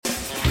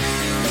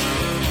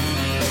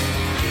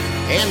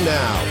And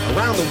now,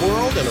 around the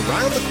world and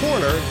around the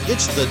corner,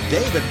 it's the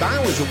David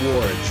Bowers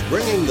Awards,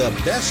 bringing the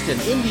best in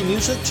indie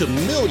music to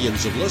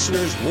millions of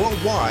listeners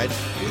worldwide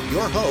with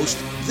your host,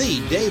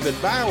 the David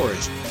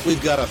Bowers.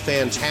 We've got a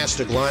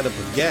fantastic lineup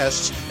of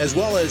guests, as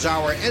well as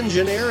our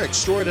engineer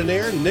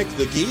extraordinaire, Nick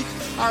the Geek,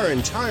 our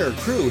entire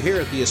crew here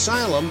at the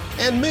Asylum,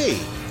 and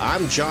me.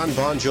 I'm John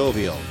Bon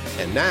Jovial.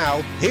 And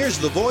now, here's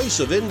the voice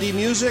of indie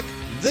music,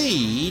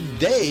 the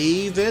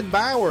David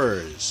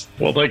Bowers.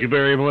 Well, thank you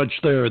very much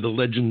there, the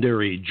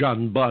legendary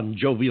John Bon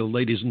Jovial,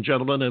 ladies and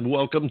gentlemen, and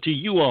welcome to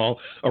you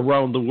all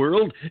around the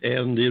world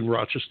and in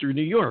Rochester,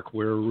 New York,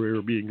 where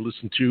we're being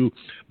listened to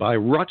by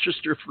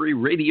Rochester Free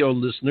Radio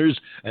listeners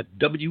at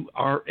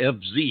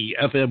WRFZ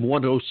FM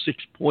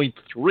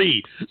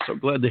 106.3. So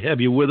glad to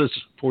have you with us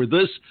for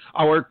this,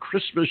 our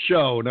Christmas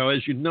show. Now,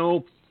 as you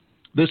know,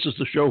 this is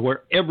the show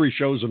where every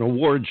show is an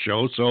award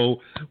show, so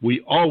we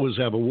always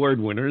have award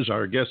winners.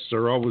 Our guests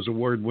are always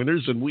award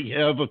winners, and we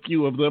have a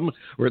few of them,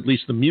 or at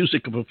least the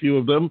music of a few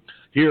of them,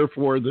 here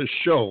for this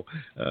show.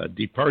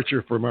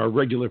 Departure from our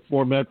regular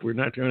format. We're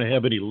not going to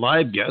have any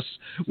live guests.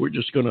 We're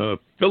just going to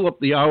fill up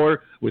the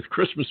hour with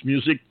Christmas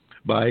music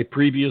by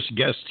previous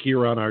guests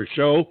here on our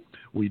show.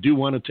 We do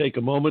want to take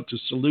a moment to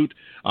salute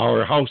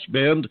our house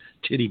band,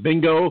 Titty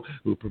Bingo,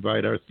 who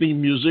provide our theme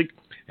music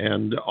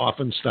and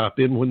often stop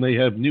in when they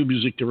have new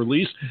music to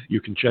release.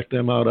 You can check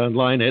them out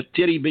online at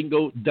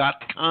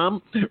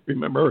tittybingo.com.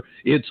 Remember,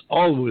 it's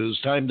always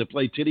time to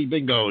play Titty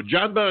Bingo.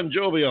 John Bon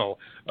Jovial,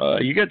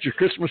 you got your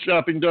Christmas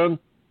shopping done?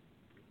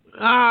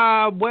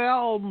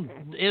 Well,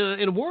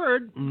 in a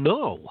word,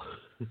 no.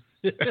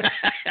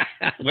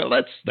 Well,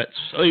 that's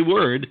a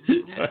word.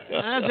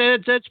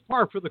 That's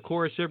par for the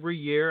course every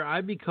year.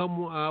 I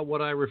become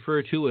what I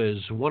refer to as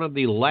one of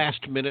the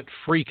last-minute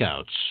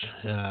freakouts.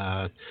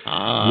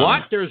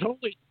 What? There's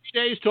only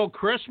 3 days till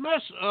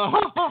Christmas?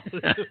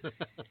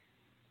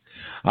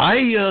 I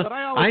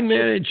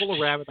managed to pull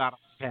a rabbit out of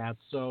a hat,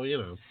 so you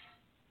know.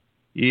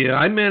 Yeah,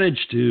 I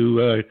managed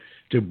to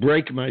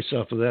break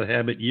myself of that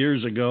habit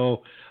years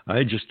ago.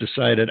 I just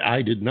decided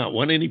I did not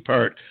want any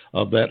part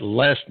of that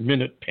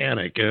last-minute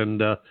panic,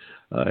 and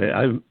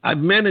I've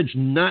managed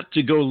not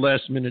to go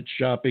last-minute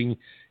shopping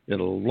in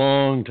a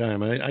long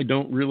time. I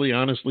don't really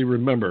honestly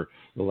remember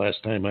the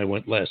last time I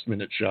went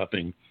last-minute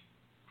shopping.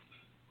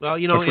 Well,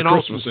 you know, in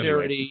all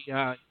sincerity,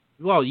 anyway.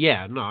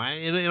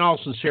 In all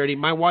sincerity,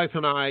 my wife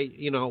and I,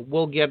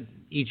 we'll get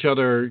each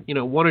other,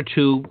 one or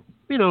two,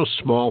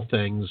 small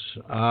things,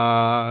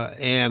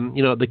 and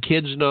the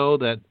kids know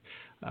that.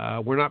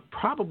 We're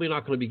probably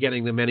not going to be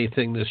getting them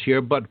anything this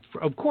year, but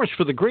of course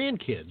for the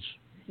grandkids,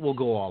 we'll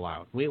go all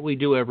out. We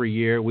do every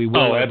year. We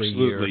will every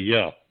year. Oh, absolutely,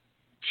 yeah.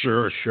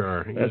 Sure.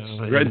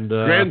 And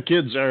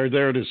grandkids are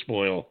there to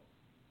spoil.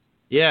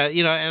 Yeah,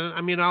 and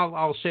I mean,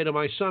 I'll say to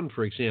my son,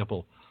 for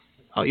example,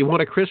 you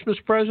want a Christmas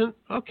present?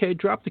 Okay,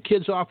 drop the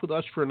kids off with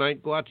us for a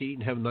night, go out to eat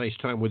and have a nice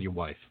time with your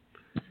wife.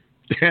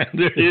 And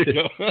there you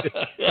go.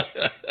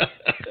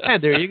 And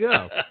there you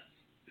go.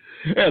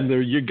 And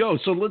there you go.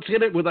 So let's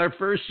hit it with our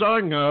first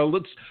song.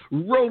 Let's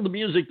roll the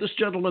music. This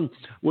gentleman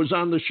was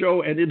on the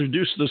show and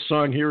introduced this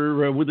song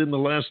here within the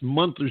last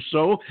month or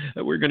so.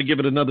 We're going to give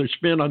it another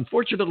spin.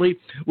 Unfortunately,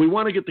 we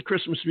want to get the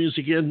Christmas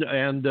music in,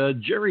 and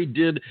Jerry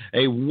did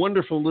a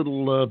wonderful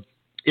little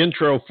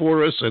intro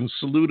for us and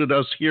saluted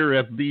us here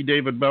at the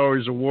David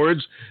Bowers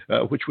Awards,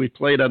 which we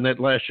played on that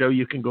last show.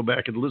 You can go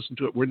back and listen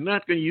to it. We're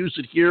not going to use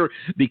it here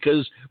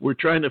because we're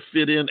trying to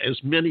fit in as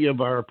many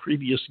of our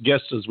previous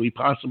guests as we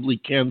possibly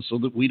can so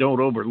that we don't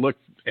overlook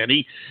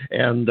any.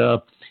 And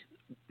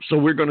so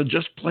we're going to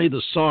just play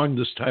the song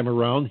this time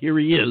around. Here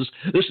he is.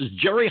 This is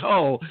Jerry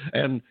Hull,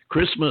 and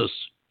Christmas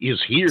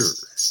is here.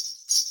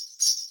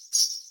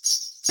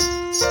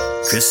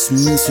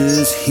 Christmas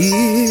is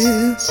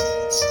here.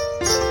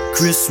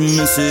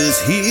 Christmas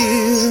is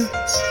here.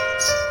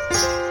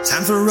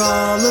 Time for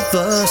all of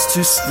us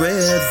to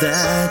spread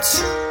that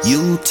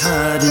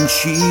Yuletide and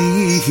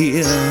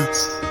cheer.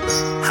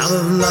 How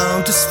I've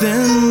longed to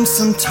spend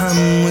some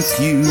time with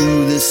you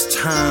this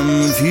time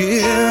of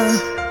year.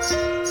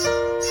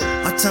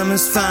 Our time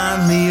has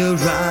finally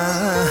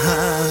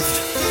arrived.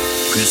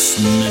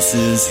 Christmas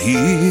is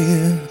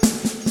here.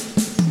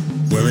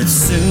 Well, it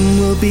soon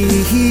will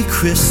be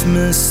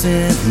Christmas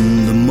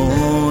in the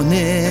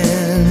morning,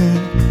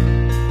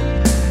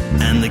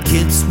 and the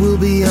kids will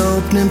be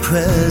opening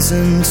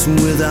presents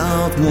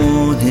without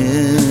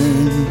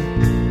warning.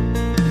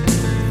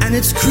 And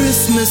it's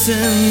Christmas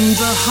in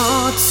the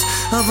hearts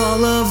of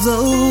all of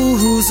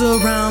those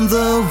around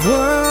the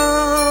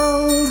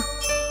world.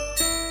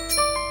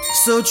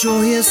 So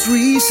joyous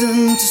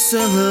reason to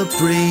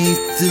celebrate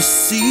this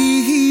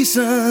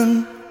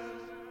season.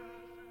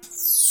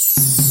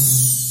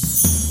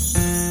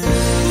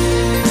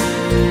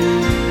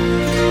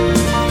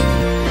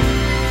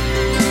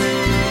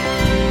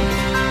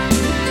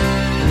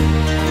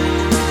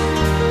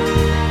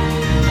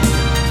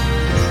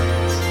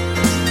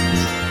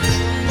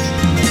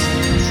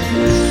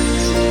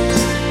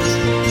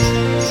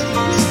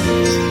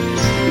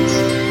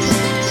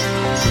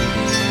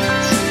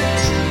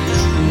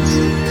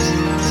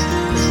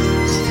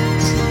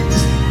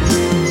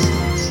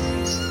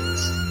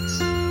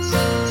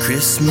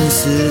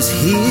 Christmas is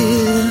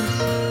here.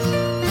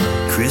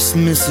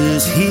 Christmas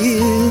is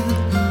here.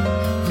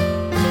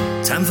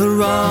 Time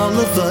for all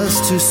of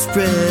us to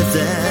spread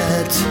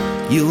that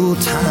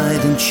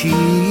Yuletide and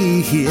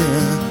cheer.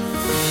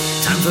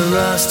 Time for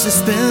us to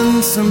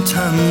spend some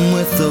time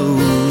with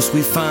those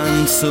we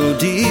find so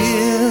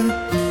dear.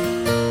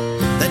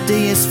 That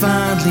day is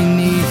finally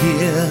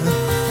near.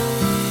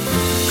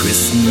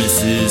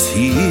 Christmas is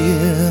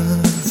here.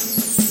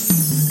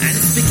 And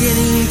it's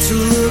beginning to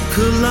look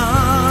a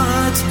lot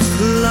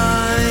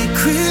like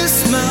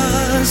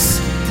Christmas.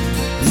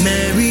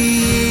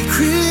 Merry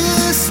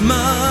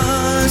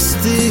Christmas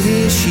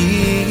this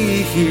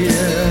year.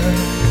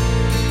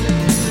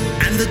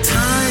 And the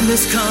time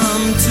has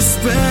come to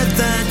spread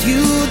that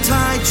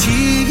Yuletide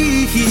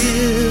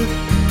cheer.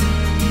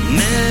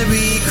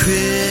 Merry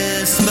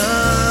Christmas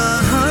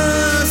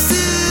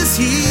is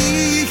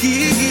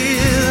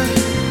here.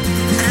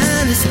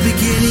 And it's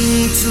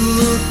beginning to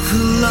look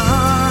a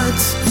lot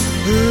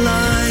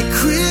like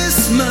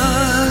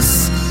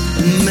Christmas.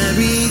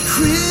 Merry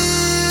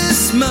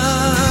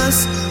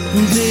Christmas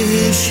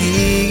this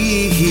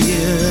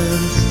year.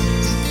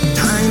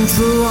 Time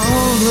for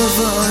all of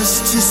us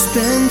to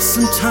spend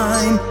some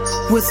time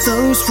with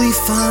those we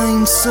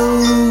find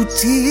so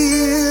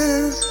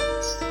dear.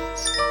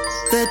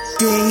 That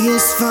day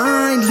is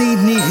finally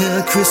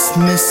near.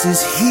 Christmas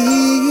is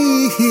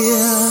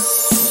here.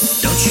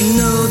 Don't you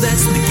know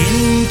that's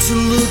beginning to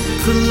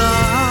look a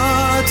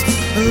lot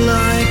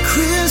like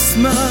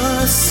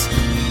Christmas?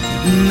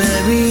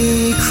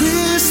 Merry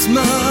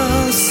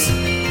Christmas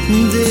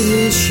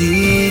this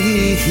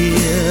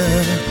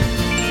year.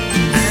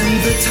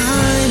 And the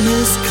time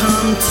has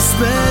come to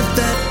spread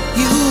that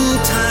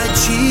Yuletide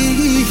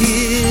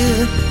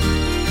cheer.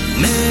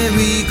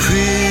 Merry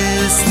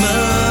Christmas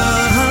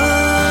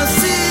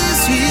is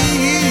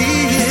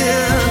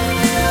here.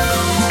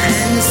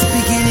 And it's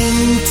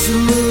beginning to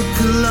look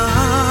a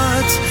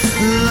lot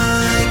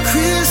like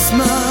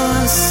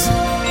Christmas.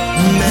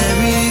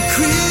 Merry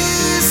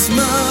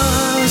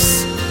Christmas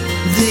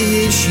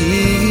this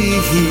year.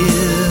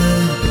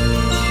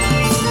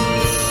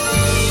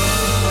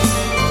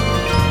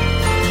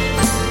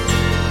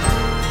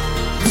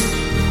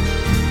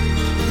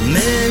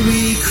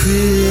 Merry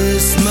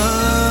Christmas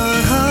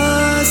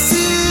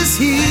is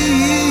here.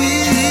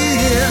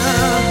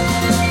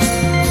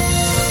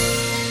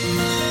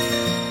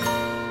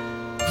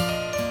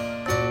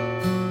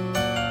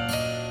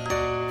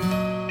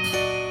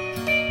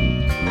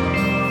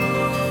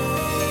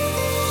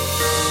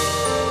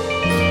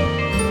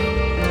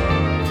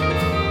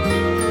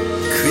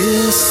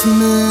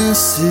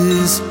 Christmas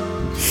is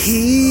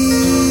here.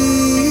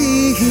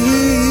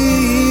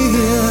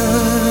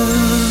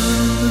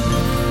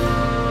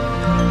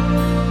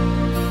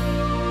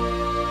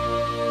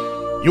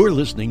 You're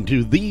listening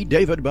to the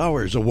David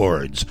Bowers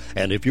Awards,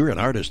 and if you're an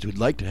artist who'd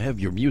like to have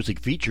your music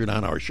featured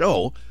on our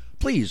show,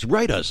 please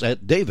write us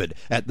at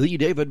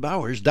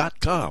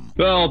david@TheDavidBowers.com.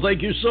 Well,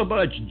 thank you so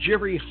much,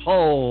 Jerry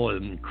Hull,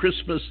 and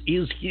Christmas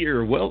is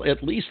here. Well,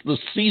 at least the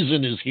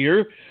season is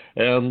here,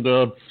 and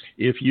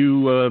if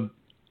you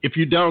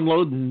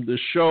download the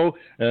show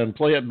and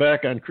play it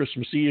back on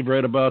Christmas Eve,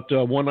 right about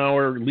 1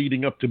 hour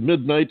leading up to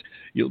midnight,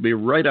 you'll be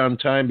right on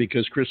time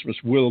because Christmas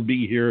will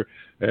be here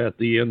at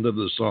the end of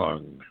the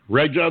song.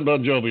 Right, John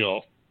Bon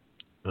Jovial?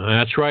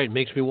 That's right. It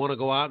makes me want to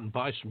go out and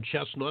buy some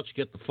chestnuts,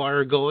 get the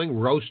fire going,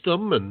 roast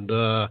them, and,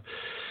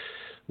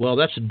 well,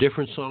 that's a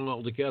different song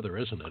altogether,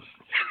 isn't it?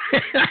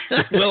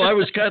 Well, I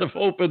was kind of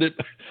hoping it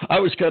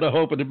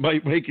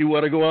might make you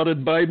want to go out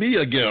and buy me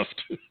a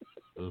gift.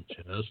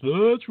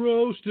 Chestnuts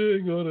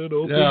roasting on an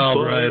open fire.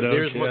 Right,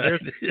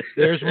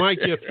 there's my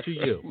gift to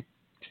you.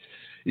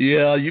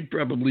 Yeah, you'd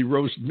probably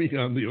roast me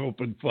on the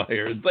open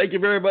fire. Thank you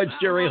very much,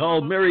 Jerry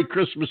Hull. Merry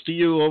Christmas to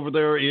you over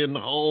there in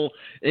Hull,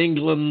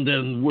 England.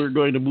 And we're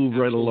going to move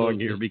right along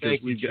here because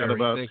we've got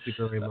about, thank you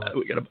very much.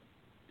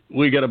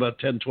 We got about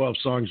 10, 12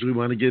 songs we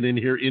want to get in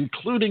here,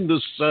 including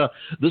this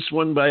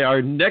one by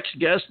our next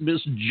guest,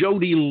 Miss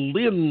Jody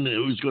Lynn,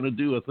 who's going to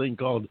do a thing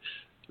called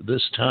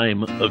This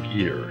Time of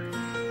Year.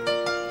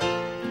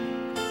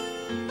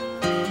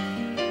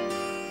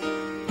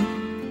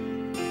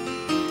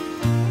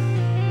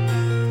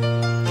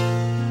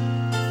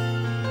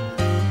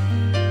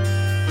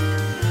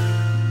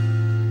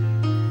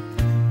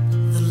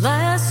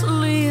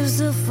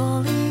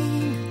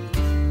 Falling,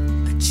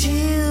 a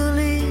chill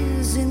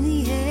is in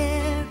the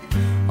air.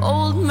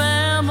 Old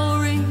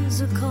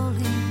memories are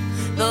calling.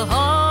 The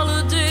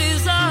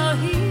holidays are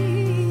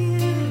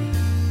here.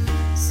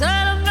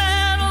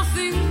 Sentimental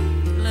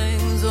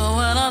feelings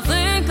when I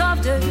think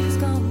of days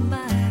gone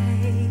by.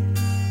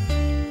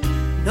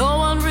 No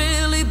one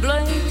really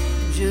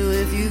blames you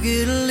if you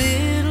get a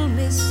little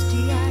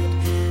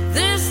misty-eyed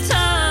this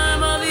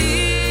time of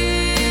year.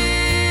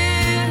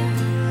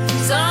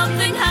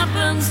 Something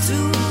happens to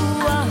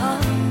our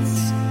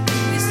hearts.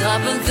 We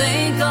stop and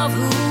think of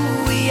who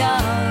we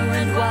are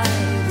and why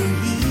we're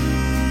here.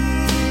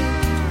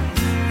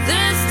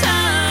 This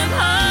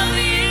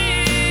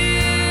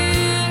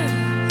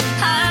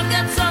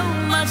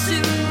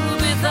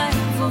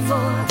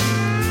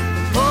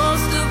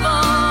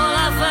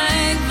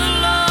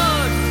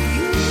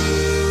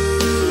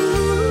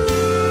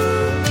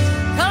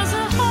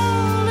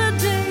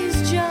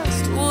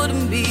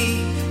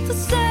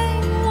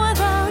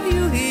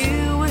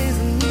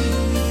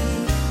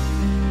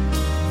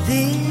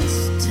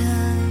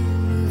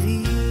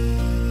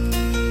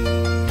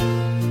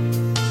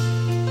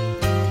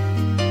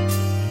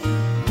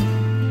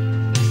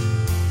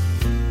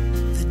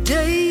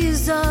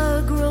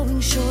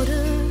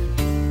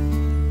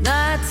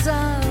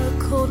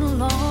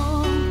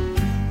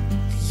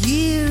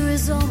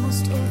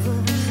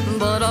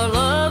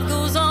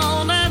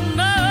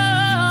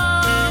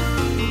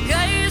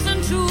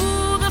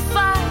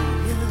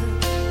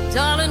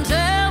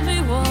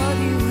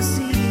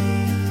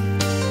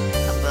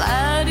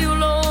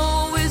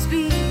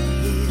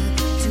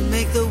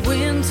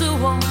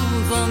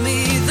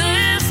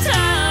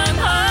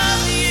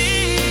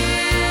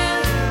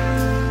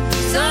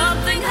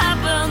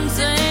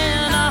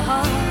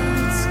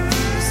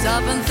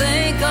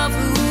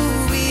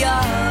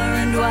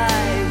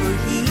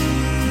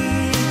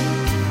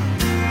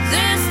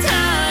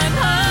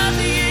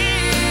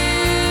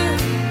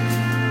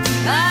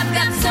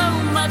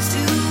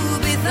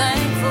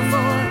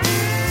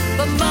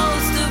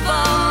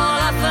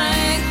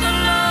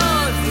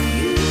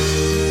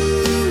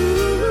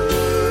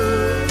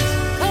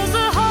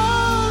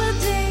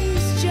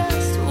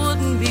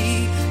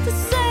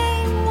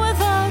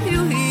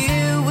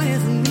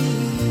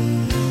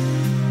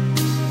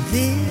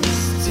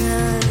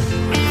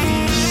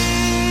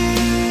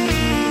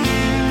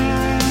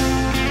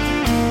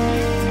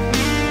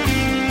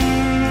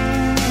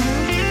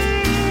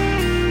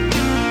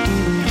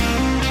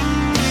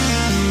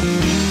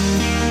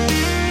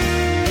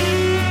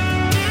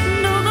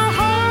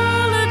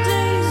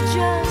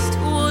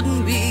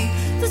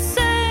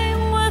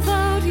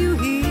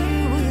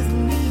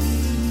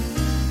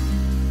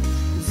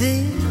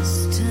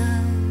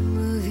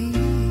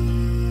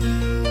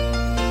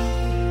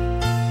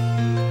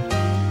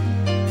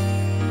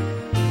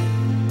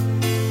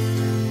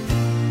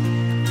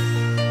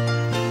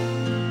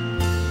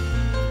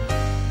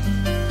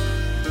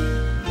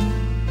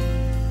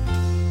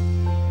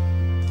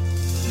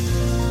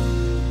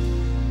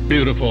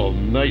Beautiful,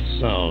 nice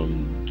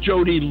sound.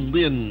 Jody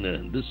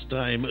Lynn, this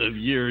time of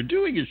year,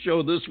 doing a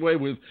show this way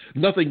with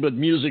nothing but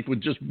music,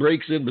 with just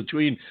breaks in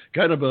between,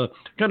 kind of a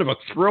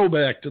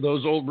throwback to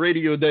those old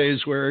radio days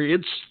where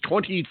it's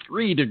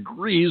 23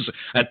 degrees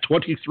at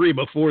 23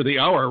 before the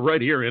hour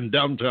right here in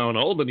downtown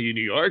Albany,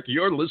 New York.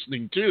 You're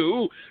listening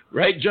to,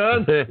 right,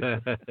 John?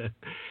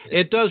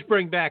 It does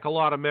bring back a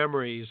lot of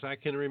memories. I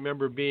can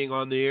remember being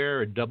on the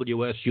air at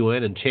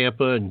WSUN in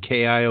Tampa and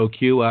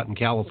KIOQ out in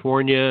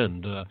California,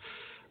 and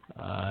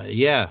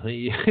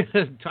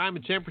time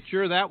and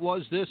temperature,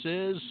 this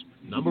is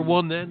number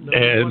one then,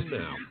 number one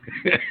now.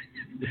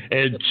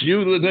 And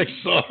cue the next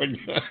song.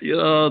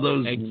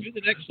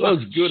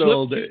 Those good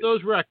old days.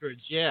 Those records,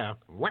 yeah.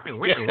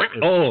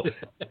 Oh,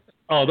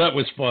 that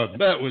was fun.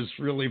 That was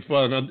really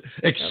fun.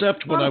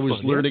 Except when I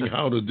was learning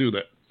how to do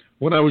that.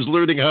 When I was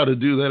learning how to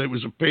do that, it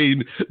was a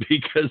pain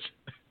because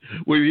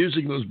we were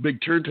using those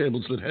big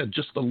turntables that had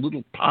just a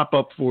little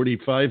pop-up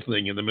 45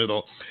 thing in the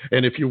middle.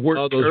 And if you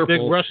weren't careful... those big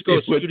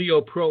Resco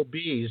Studio Pro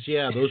Bs,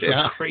 those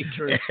were great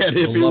turntables. And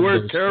if you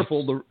weren't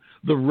careful,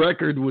 the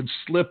record would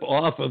slip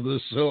off of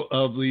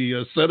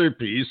the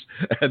centerpiece,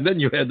 and then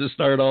you had to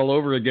start all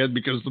over again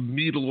because the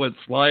needle went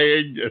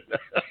flying.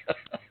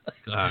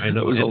 I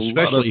know,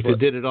 especially if you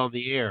did it on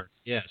the air.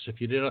 Yes, if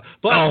you did it.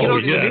 But in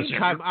the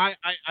meantime, I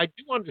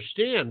do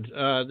understand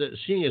that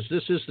seeing as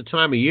this is the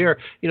time of year,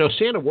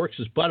 Santa works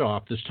his butt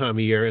off this time of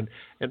year, and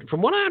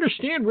from what I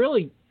understand,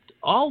 really,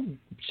 all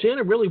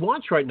Santa really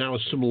wants right now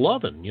is some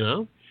loving.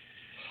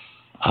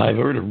 I've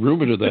heard a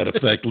rumor to that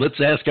effect. Let's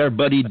ask our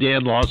buddy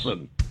Dan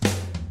Lawson.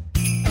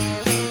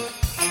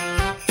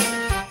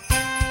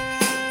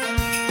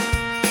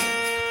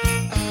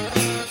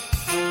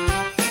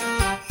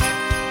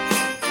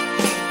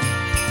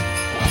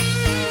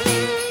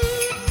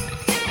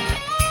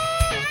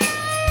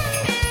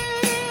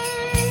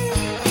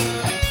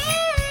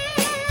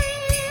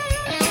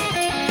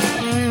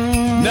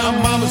 Now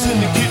mama's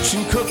in the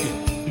kitchen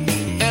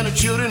cooking, and her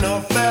children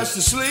are fast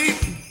asleep.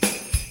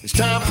 It's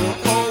time for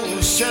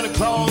old Santa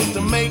Claus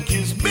to make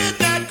his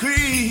midnight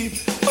creep.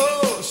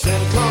 Oh,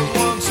 Santa Claus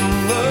wants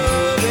some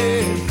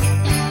loving.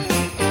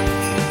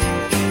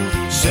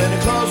 Santa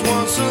Claus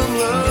wants some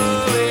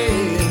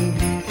loving.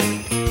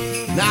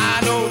 Now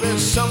I know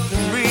there's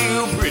something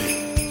real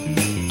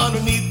pretty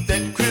underneath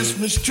that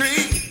Christmas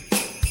tree,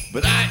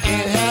 but I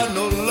ain't had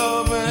no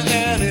loving,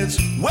 and it's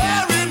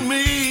wearing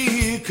me.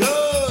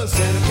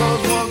 Santa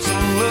Claus wants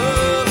some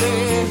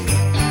loving.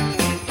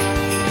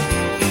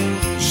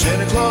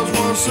 Santa Claus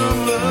wants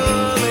some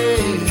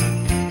loving.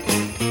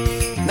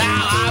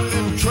 Now I've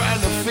been trying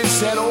to fix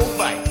that old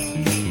bike,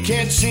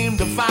 can't seem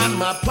to find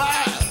my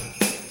pie.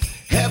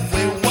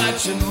 Halfway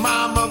watching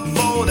mama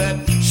for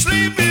that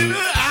sleep in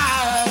her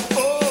eye.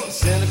 Oh,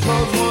 Santa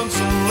Claus wants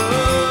some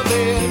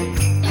loving.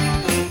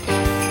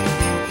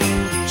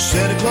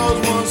 Santa Claus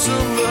wants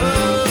some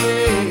loving.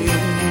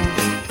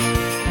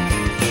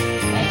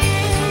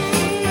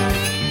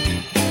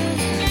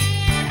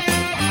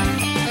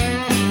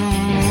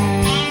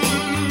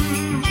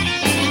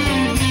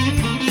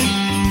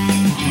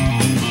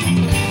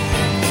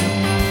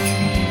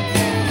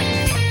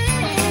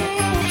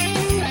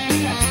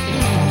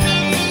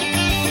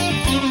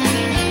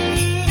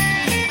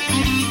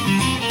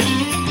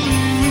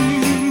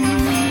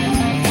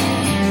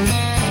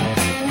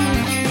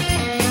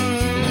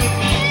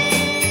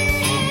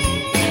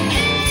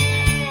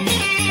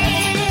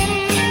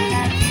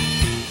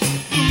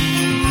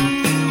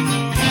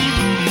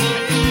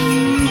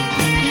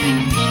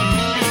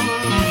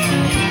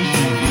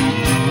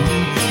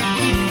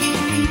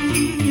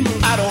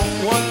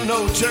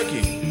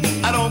 Turkey,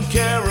 I don't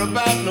care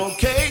about no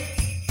cake.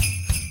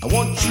 I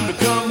want you to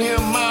come here,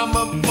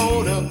 mama,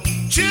 for the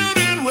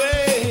children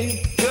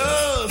wait.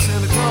 'Cause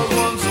Santa Claus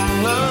wants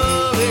some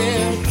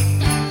loving.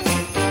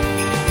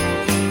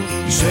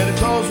 Santa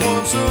Claus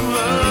wants some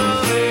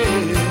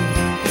loving.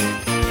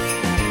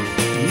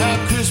 Now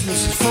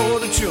Christmas is for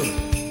the children,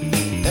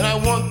 and I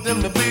want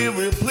them to be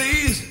real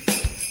pleased.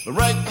 But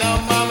right now,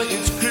 mama,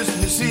 it's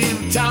Christmas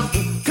Eve, time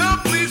to come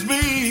please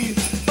me.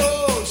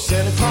 Oh,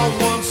 Santa Claus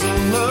wants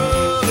some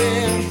loving.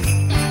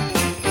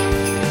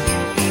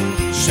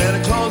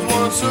 Santa Claus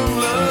wants some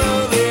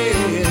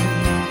loving.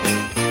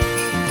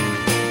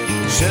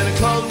 Santa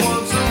Claus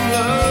wants some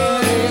loving.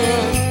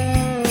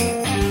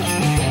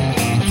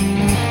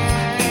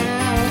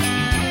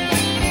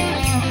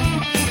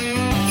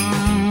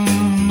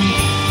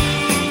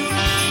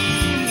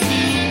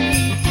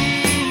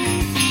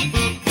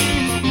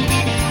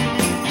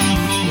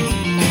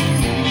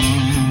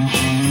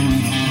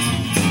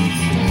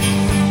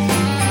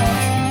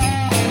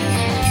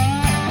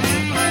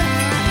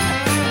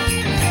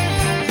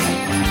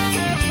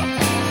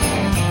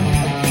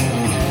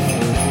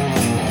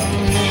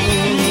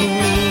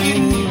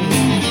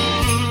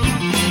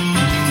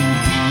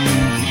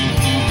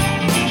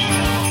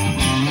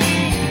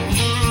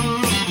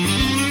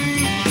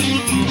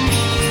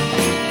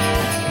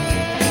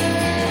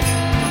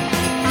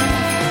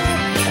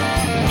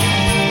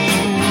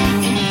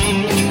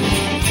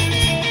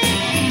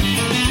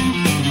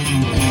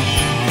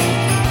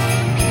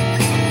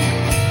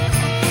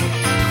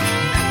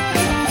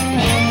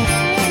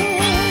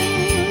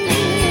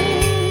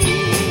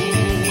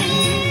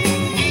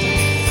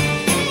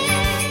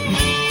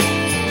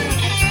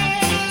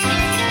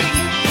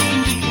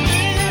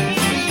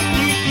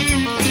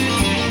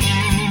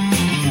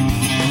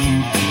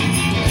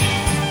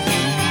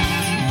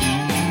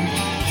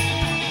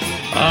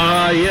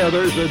 Yeah,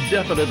 there's a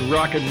definite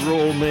rock and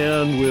roll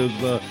man with,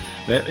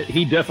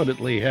 he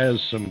definitely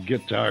has some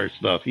guitar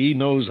stuff. He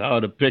knows how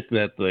to pick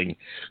that thing.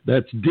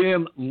 That's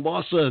Dan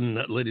Lawson,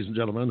 ladies and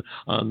gentlemen,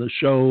 on the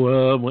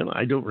show.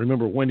 I don't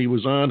remember when he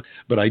was on,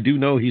 but I do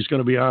know he's going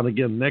to be on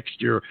again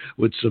next year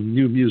with some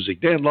new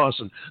music. Dan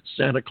Lawson,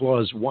 Santa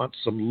Claus Wants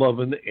Some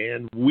Lovin',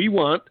 and we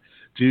want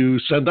to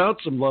send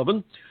out some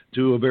lovin'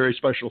 to a very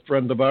special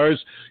friend of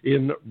ours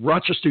in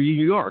Rochester,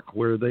 New York,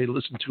 where they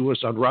listen to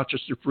us on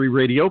Rochester Free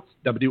Radio,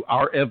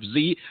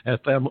 WRFZ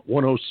FM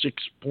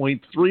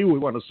 106.3. We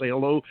want to say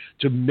hello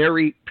to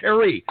Mary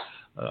Perry,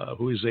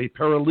 who is a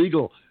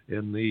paralegal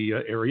in the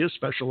area,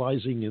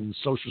 specializing in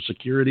Social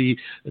Security,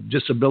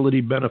 disability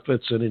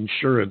benefits, and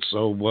insurance.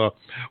 So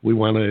we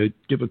want to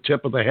give a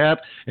tip of the hat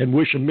and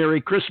wish a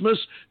Merry Christmas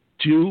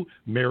to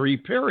Mary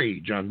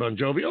Perry. John Bon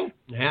Jovial?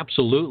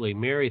 Absolutely.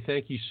 Mary,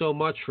 thank you so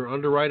much for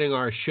underwriting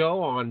our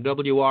show on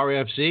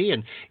WRFZ.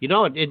 And, you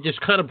know, it just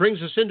kind of brings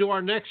us into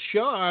our next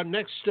show, our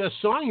next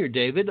song here,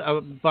 David,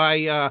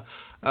 by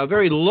a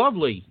very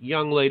lovely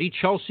young lady,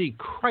 Chelsea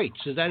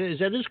Kreitz. That is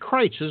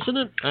Kreitz, isn't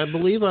it? I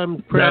believe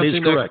I'm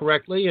pronouncing that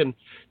correctly. And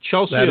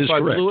Chelsea, if I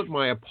blew it,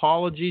 my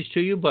apologies to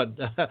you. But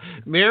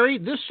Mary,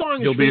 this song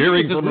is... You'll be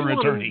hearing from her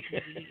attorney.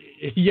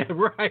 Yeah,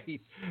 right.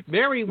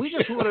 Mary, we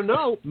just want to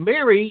know,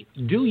 Mary,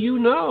 do you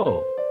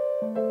know?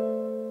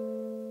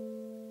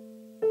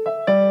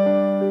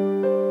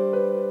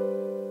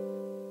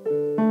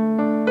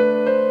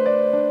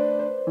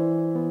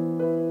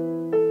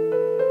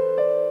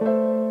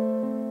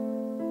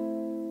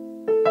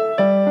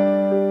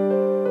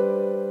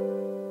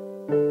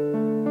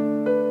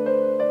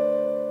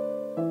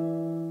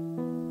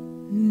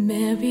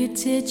 Mary,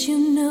 did you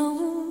know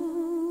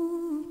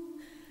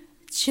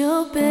that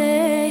your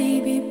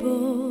baby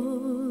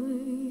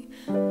boy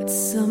would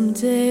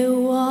someday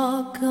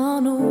walk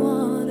on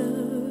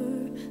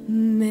water?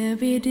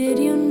 Mary, did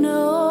you know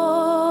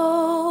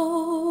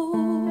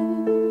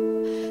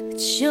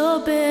that your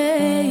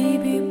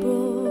baby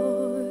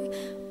boy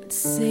would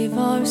save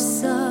our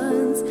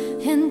sons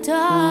and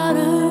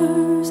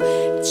daughters?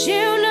 Did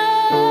you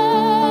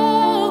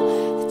know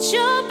that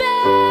your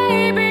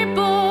baby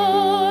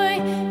boy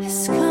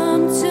has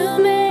come to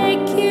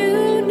make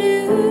you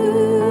new?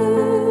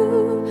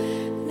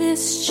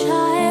 This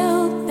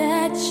child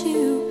that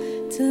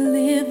you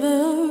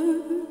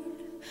delivered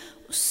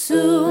will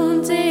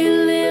soon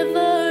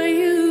deliver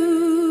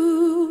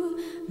you.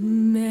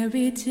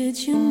 Mary, did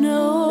you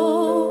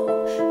know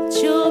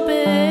that your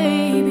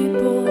baby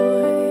boy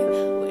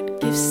would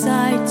give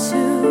sight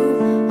to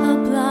a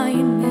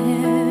blind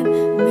man?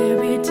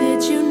 Mary,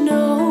 did you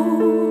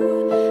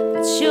know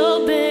that your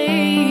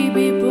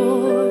baby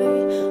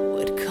boy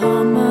would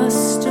calm a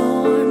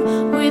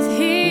storm with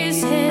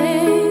his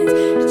hands?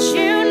 Did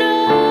you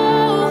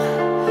know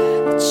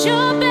that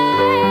your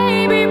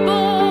baby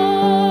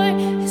boy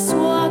has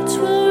walked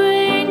where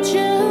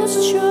angels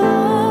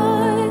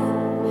trod?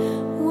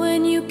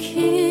 When you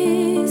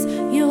kiss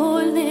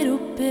your little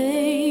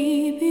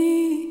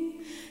baby,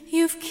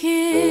 you've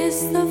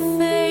kissed the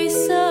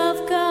face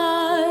of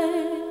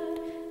God.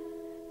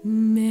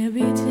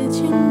 Mary, did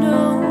you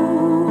know?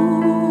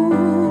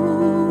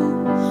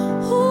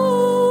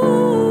 Ooh.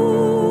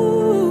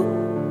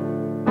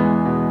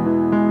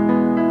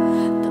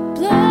 The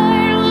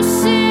blind will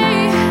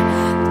see,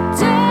 the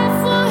deaf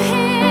will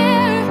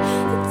hear,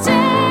 the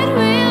dead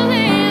will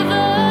live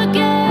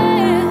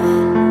again.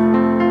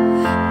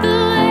 The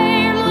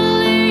lame will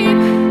leap,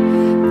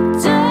 the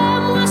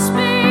dumb will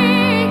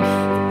speak,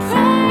 the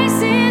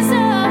praises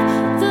of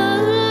the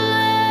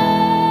Lamb.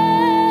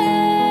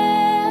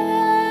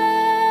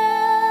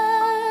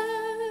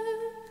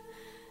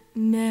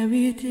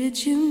 Mary, did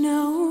you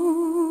know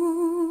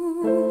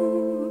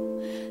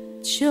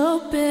that your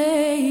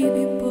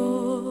baby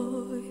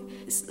boy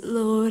is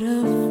Lord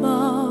of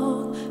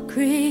all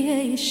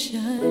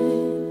creation?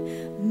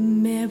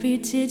 Mary,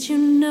 did you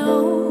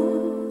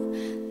know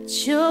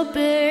that your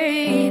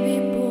baby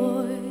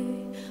boy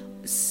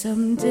will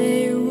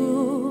someday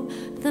rule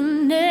the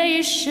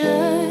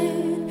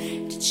nation?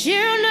 Did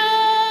you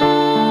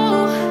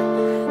know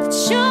that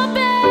your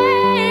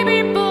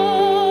baby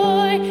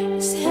boy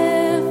is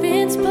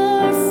heaven's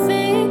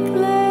perfect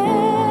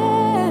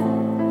lamb?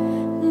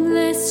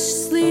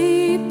 This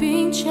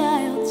sleeping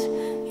child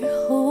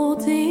you're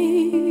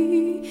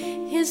holding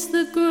is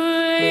the great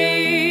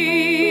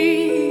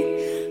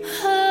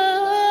I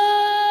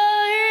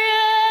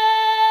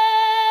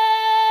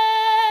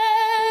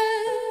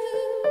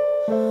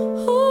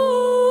am. Ooh,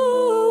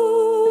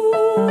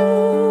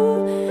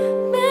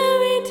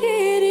 Mary,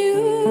 did you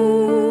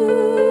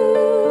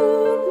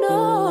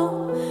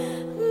know?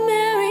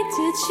 Mary,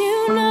 did you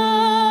know?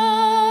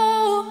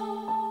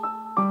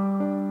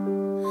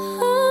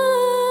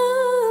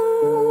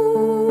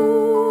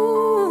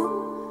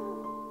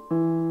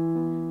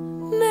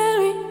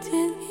 Mary,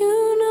 did you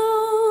know?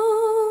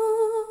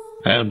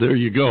 And there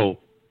you go.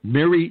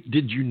 Mary,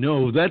 did you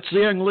know? That's a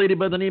young lady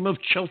by the name of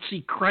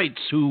Chelsea Kreitz,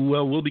 who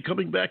will be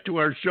coming back to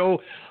our show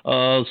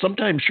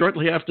sometime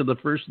shortly after the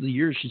first of the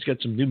year. She's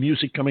got some new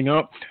music coming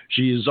out.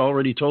 She has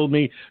already told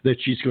me that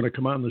she's going to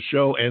come on the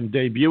show and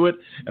debut it.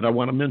 And I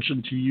want to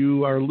mention to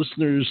you, our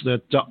listeners,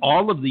 that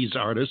all of these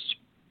artists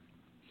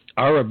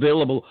are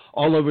available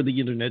all over the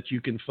internet. You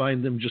can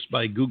find them just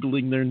by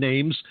Googling their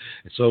names.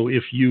 So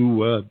if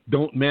you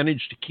don't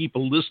manage to keep a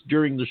list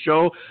during the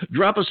show,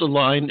 drop us a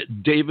line,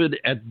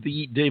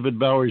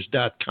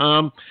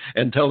 david@TheDavidBowers.com,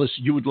 and tell us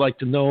you would like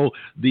to know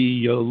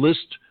the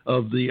list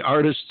of the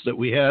artists that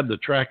we had, the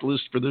track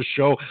list for this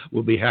show.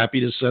 We'll be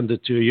happy to send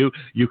it to you.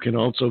 You can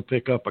also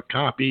pick up a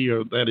copy,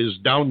 or that is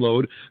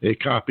download a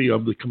copy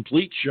of the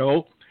complete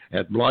show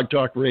at Blog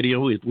Talk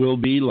Radio. It will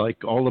be,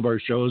 like all of our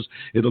shows,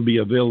 it'll be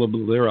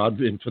available there ad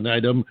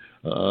infinitum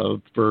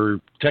for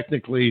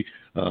technically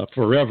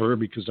forever,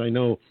 because I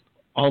know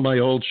all my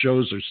old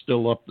shows are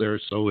still up there.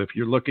 So if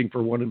you're looking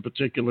for one in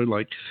particular,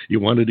 like you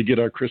wanted to get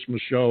our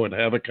Christmas show and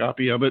have a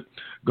copy of it,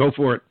 go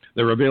for it.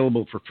 They're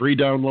available for free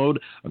download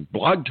on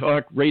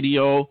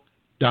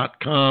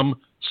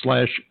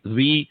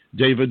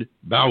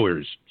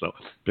blogtalkradio.com/TheDavidBowers. So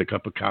pick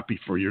up a copy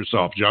for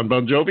yourself. John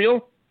Bon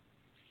Jovial?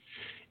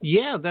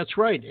 Yeah, that's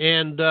right.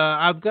 And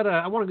I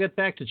want to get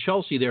back to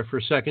Chelsea there for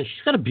a second.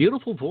 She's got a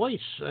beautiful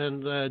voice,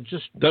 and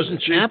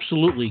doesn't she?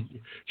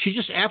 She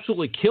just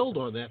absolutely killed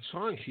on that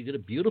song. She did a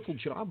beautiful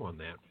job on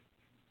that.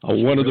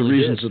 One of the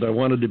reasons I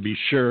wanted to be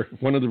sure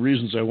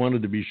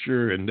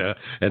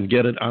and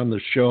get it on the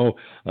show,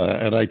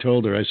 and I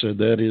told her, I said,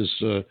 that is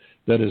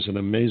an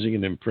amazing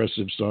and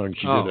impressive song.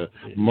 She did a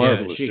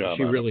marvelous job.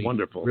 She really,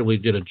 wonderful. Really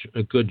did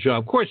a good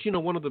job. Of course,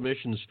 one of the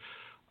missions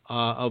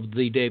of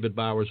the David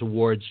Bowers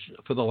Awards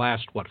for the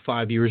last,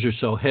 5 years or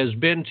so has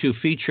been to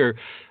feature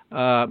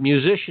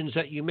musicians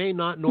that you may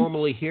not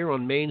normally hear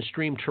on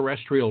mainstream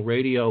terrestrial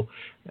radio,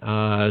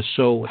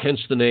 so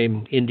hence the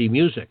name indie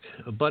music.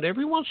 But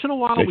every once in a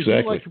while, we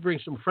do like to bring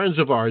some friends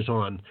of ours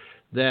on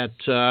that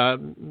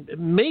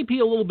may be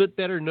a little bit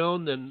better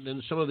known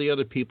than some of the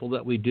other people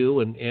that we do,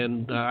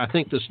 and I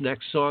think this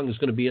next song is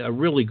going to be a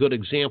really good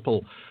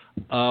example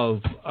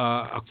of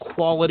a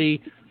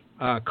quality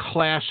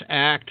class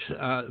act,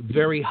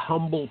 very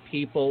humble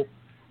people,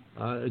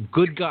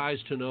 good guys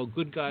to know,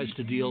 good guys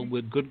to deal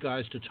with, good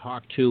guys to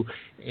talk to.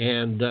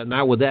 And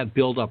now with that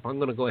build up, I'm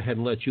going to go ahead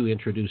and let you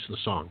introduce the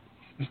song.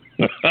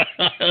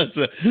 It's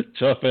a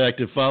tough act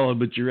to follow,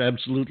 but you're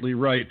absolutely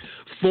right.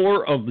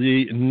 4 of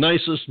the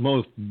nicest,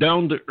 most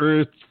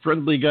down-to-earth,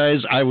 friendly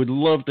guys. I would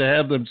love to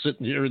have them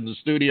sitting here in the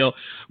studio.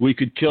 We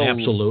could kill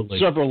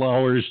several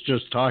hours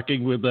just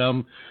talking with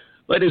them.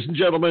 Ladies and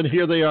gentlemen,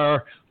 here they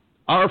are.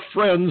 Our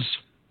friends,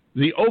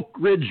 the Oak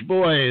Ridge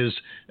Boys,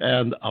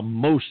 and A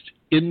Most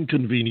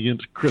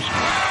Inconvenient Christmas.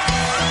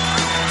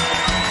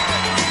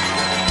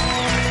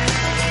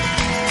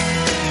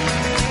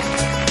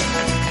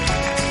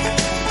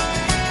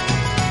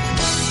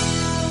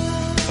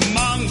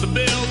 Among the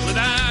bills that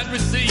I'd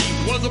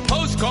received was a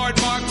postcard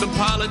marked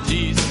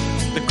apologies.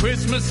 The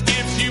Christmas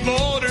gifts you've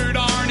ordered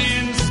aren't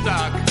in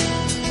stock.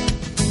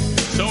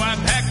 So I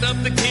packed up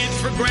the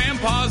kids for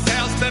Grandpa's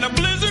house. Then a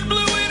blizzard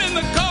blew in and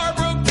the car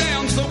broke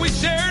down. So we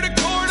shared a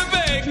quart of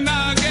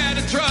eggnog at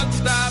a truck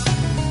stop.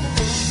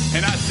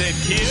 And I said,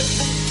 kid,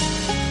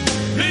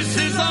 this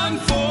is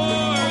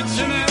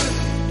unfortunate.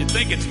 You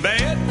think it's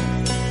bad?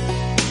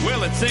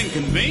 Well, it's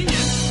inconvenient.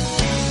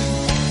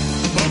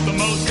 But the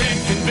most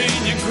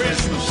inconvenient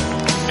Christmas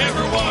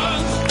ever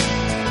was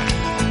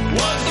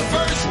the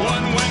first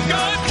one when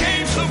God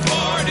came so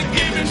far to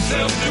give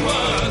himself to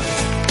us.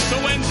 So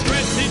when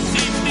stress hits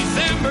each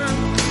December,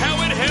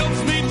 how it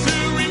helps me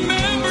to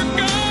remember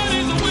God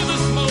is with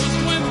us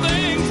most when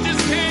things just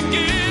can't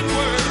get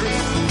worse.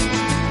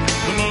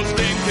 The most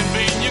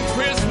inconvenient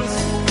Christmas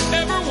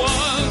ever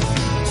was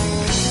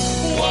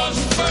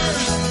the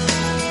first.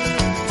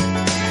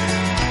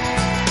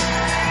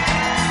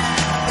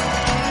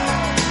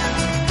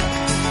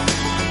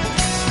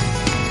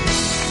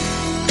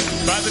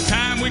 By the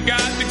time we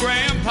got to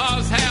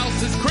Grandpa's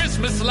house, his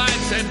Christmas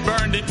lights had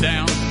burned it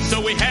down. So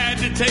we had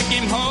to take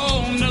him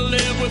home to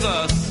live with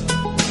us.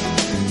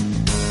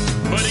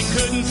 But he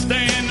couldn't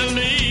stand to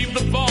leave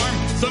the farm.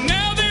 So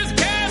now there's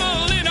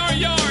cattle in our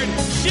yard,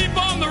 sheep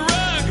on the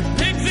rug,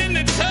 pigs in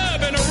the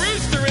tub, and a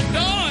rooster at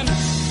dawn.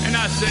 And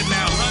I said,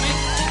 now, honey,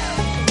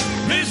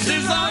 this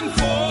is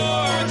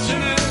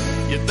unfortunate.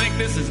 You think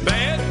this is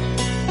bad?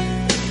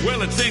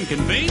 Well, it's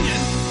inconvenient.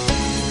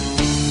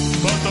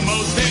 But the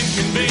most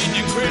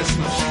inconvenient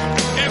Christmas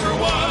ever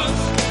was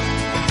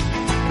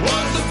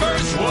the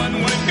first one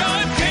when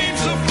God came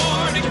so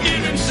far to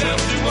give himself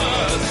to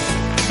us.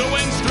 So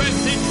when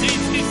stress hits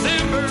each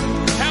December,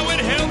 how it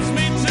helps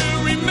me to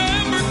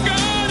remember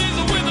God is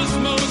with us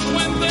most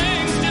when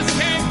things just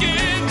can't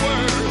get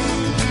worse.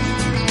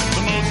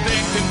 The most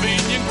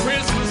inconvenient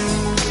Christmas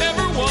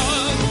ever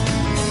was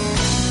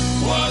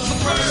the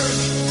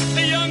first.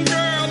 A young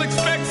girl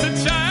expects a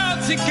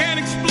child she can't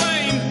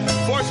explain.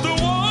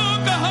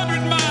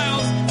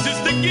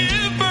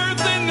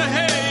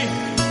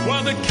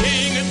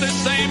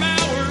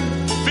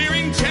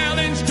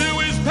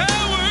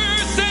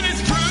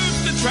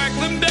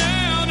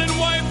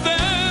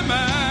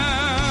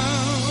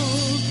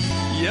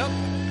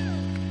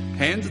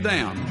 hands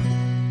down.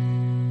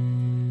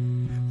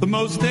 The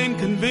most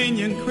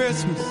inconvenient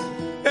Christmas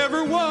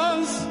ever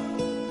was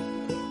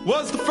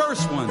the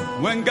first one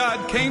when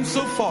God came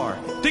so far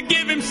to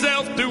give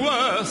himself to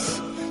us.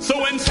 So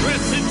when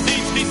Chris hits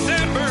each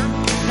December,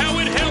 how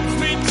it helps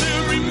me to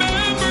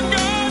remember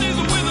God is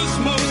with us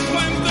most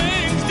when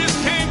things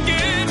just can't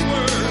get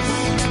worse.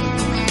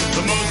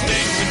 The most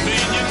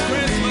inconvenient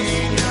Christmas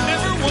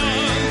ever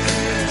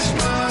was.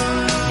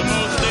 The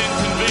most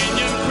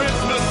inconvenient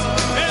Christmas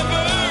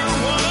ever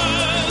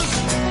was.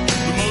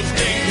 The most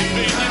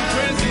inconvenient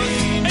Christmas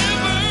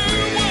ever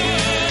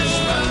was.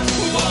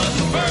 Who was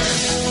the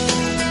first?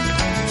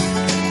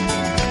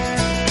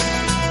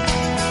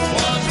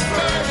 Was the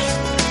first?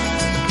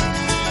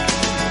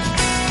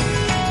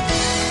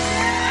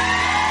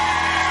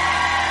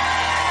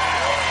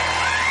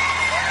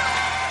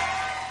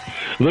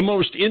 The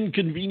most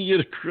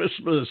inconvenient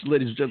Christmas,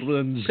 ladies and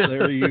gentlemen.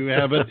 There you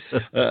have it.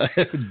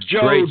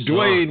 Joe,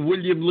 Dwayne,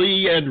 William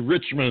Lee, and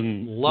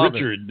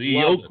Richard,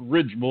 the Oak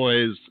Ridge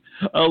Boys.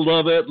 I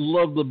love it.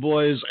 Love the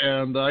boys,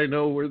 and I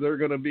know where they're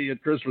going to be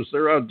at Christmas.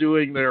 They're out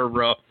doing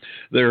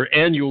their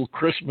annual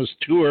Christmas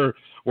tour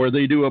where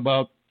they do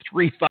about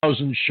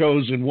 3,000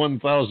 shows in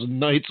 1,000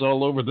 nights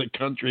all over the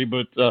country,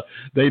 but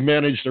they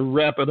managed to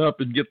wrap it up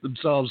and get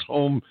themselves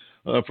home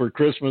for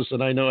Christmas.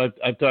 And I know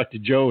I've talked to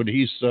Joe, and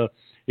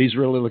he's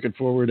really looking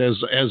forward,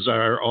 as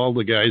are all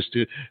the guys,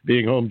 to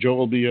being home. Joe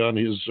will be on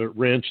his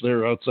ranch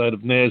there outside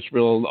of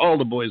Nashville. All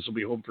the boys will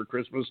be home for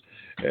Christmas.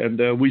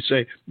 And we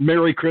say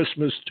Merry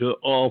Christmas to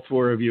all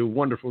four of you.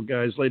 Wonderful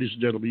guys. Ladies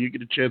and gentlemen, you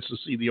get a chance to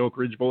see the Oak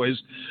Ridge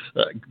Boys.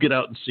 Get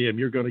out and see them.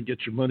 You're going to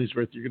get your money's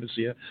worth. You're going to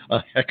see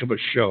a heck of a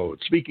show.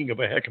 Speaking of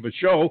a heck of a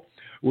show,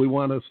 we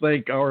want to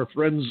thank our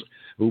friends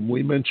whom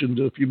we mentioned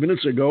a few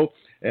minutes ago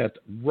at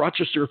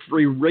Rochester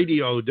Free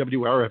Radio,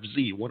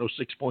 WRFZ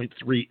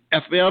 106.3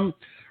 FM.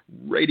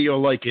 Radio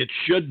like it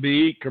should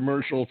be,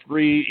 commercial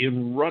free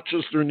in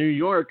Rochester, New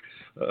York,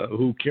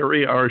 who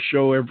carry our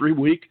show every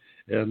week,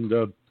 and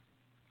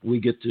we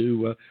get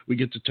to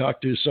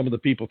talk to some of the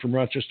people from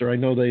Rochester. I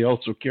know they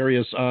also carry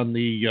us on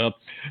the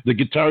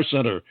Guitar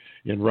Center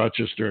in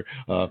Rochester.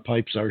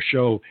 Pipes our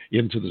show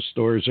into the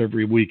stores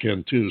every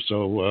weekend too.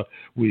 So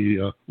we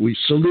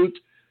salute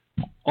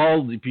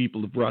all the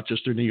people of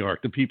Rochester, New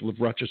York, the people of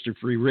Rochester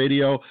Free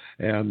Radio,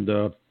 and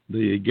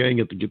the gang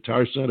at the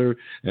Guitar Center,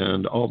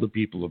 and all the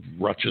people of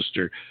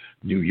Rochester,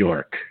 New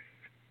York.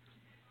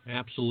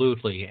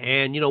 Absolutely.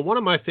 And, one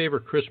of my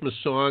favorite Christmas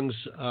songs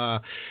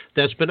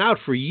that's been out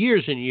for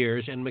years and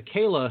years, and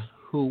Michaela,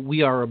 who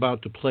we are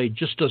about to play,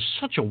 just does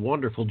such a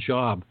wonderful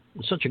job,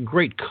 such a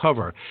great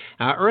cover.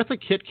 Eartha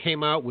Kitt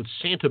came out with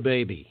Santa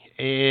Baby,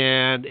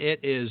 and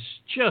it is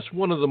just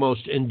one of the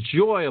most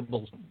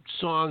enjoyable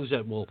songs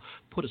that will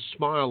put a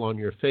smile on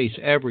your face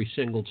every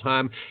single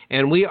time.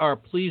 And we are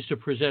pleased to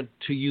present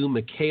to you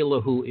Michaela,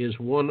 who is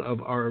one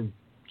of our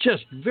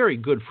just very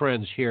good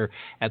friends here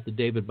at the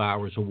David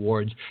Bowers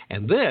Awards.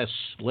 And this,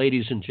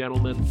 ladies and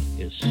gentlemen,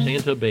 is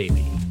Santa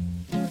Baby.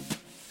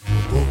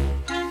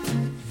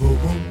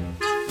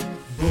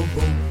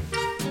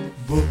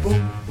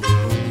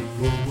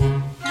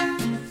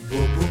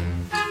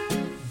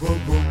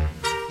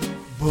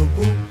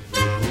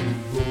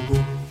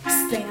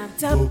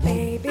 Santa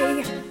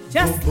baby,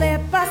 just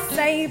slip a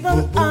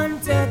sable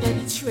under the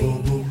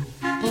tree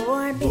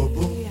for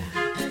me.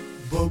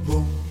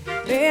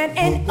 Been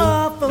an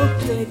awful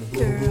good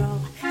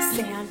girl,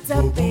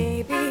 Santa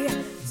baby,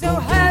 so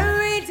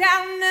hurry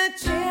down the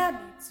chimney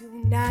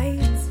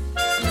tonight.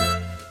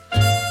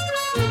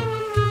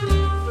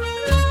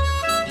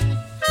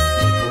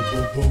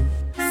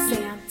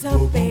 Santa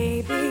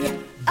baby,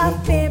 a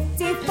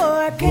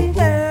 54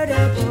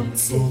 convertible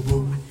to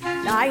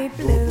light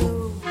blue.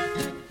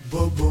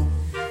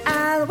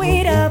 I'll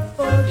wait up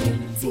for you,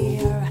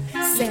 dear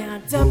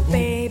Santa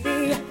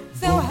baby,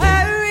 so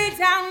hurry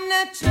down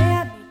the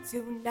chimney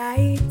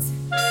tonight.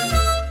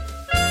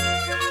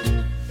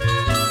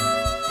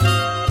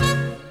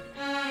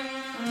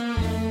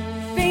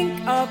 Think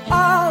of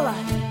all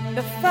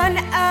the fun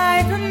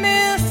I've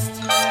missed.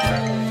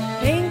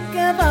 Think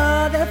of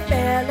all the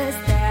fellas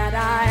that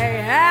I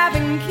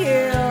haven't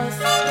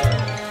kissed.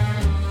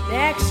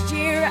 Next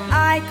year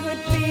I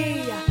could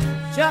be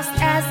just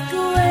as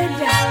good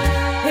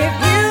if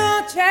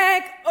you'll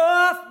check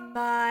off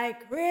my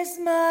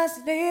Christmas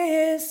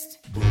list.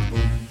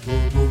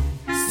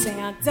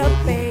 Santa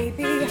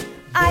baby,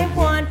 I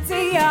want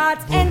a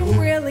yacht, and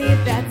really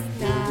that's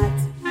not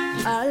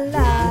a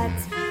lot.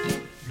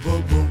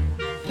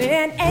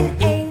 Been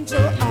an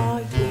angel all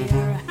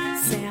year,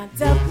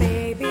 Santa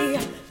baby,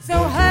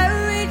 so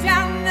hurry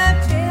down the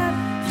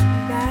chimney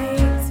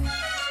tonight.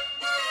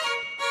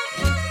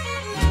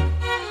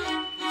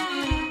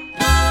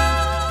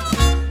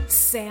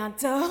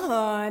 Santa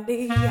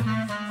honey,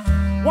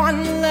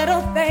 one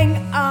little thing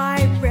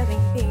I really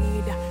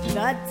need,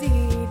 the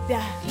deed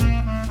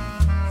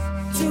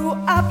to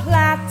a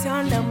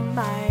platinum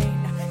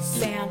mine,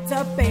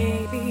 Santa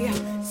baby,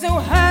 so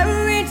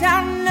hurry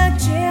down the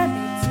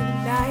chimney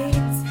tonight.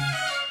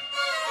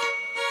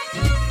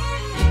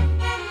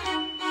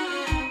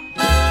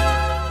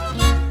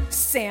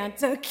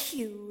 Santa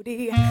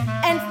cutie,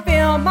 and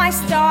fill my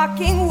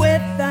stocking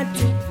with a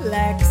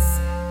duplex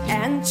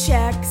and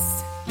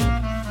checks.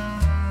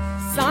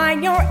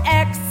 Sign your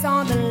X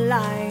on the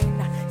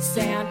line,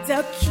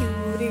 Santa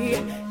cutie,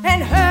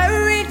 and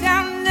hurry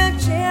down the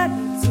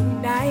chimney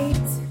tonight.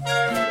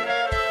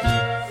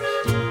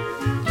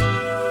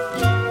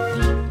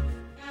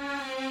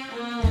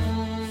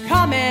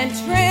 Come and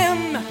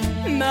trim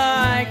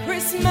my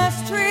Christmas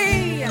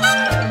tree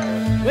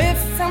with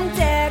some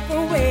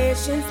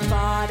decorations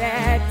bought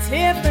at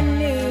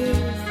Tiffany's.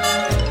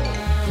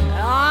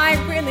 I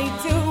really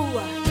do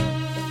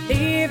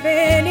believe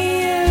in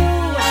you.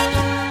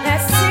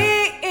 Let's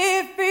see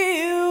if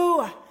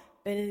you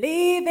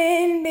believe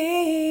in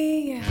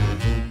me.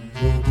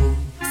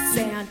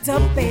 Santa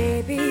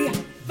baby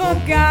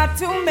forgot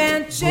to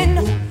mention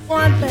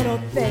one little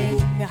thing,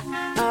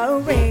 a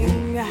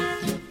ring.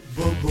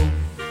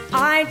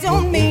 I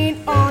don't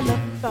mean on the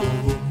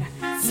phone,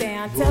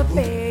 Santa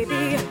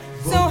baby.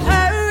 So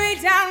hurry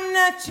down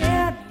the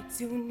chimney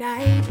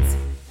tonight.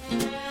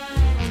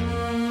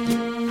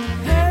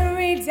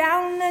 Hurry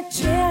down the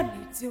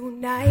chimney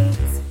tonight.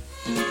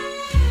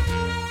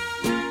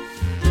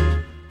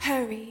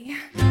 Hurry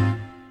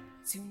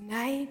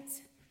tonight.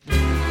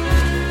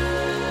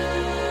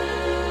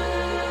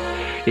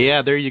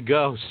 Yeah, there you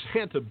go.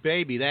 Santa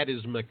Baby. That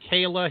is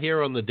Michaela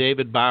here on the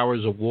David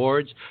Bowers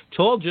Awards.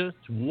 Told you,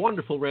 it's a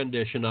wonderful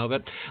rendition of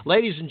it.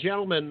 Ladies and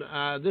gentlemen,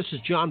 this is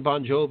John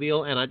Bon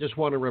Jovial, and I just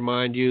want to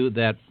remind you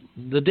that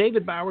the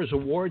David Bowers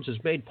Awards is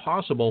made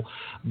possible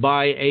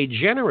by a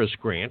generous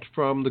grant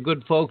from the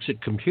good folks at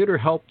Computer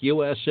Help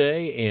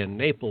USA in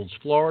Naples,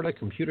 Florida.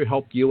 Computer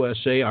Help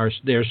USA are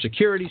their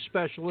security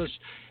specialists,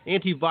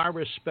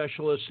 antivirus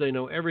specialists. They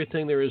know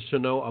everything there is to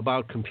know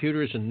about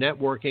computers and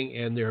networking,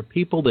 and they're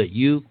people that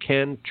you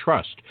can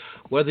trust.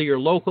 Whether you're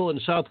local in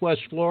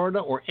Southwest Florida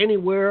or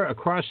anywhere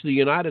across the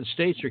United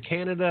States or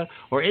Canada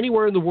or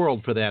anywhere in the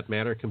world for that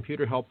matter,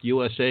 Computer Help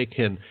USA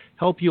can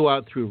help you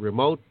out through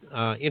remote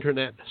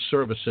internet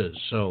services.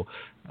 So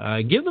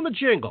give them a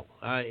jingle.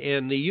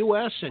 In the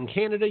U.S. and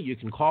Canada, you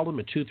can call them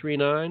at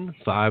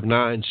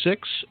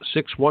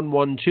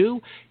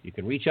 239-596-6112. You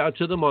can reach out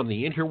to them on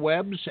the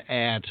interwebs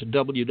at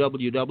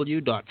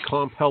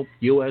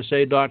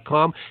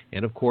www.comphelpusa.com.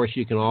 And, of course,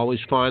 you can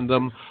always find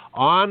them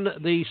on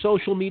the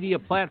social media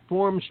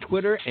platforms,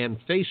 Twitter and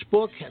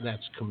Facebook.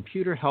 That's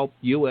Computer Help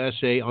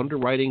USA,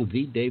 underwriting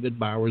the David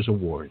Bowers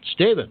Awards.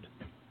 David.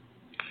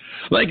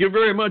 Thank you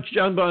very much,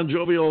 John Bon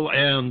Jovial,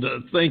 and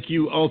thank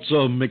you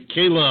also,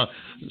 Michaela,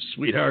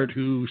 sweetheart,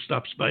 who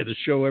stops by the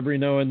show every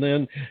now and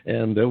then,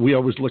 and we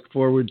always look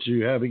forward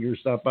to having her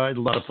stop by. A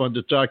lot of fun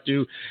to talk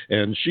to,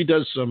 and she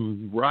does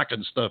some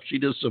rockin' stuff. She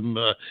does some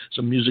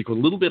music with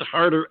a little bit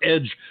harder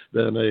edge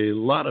than a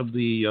lot of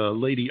the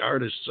lady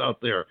artists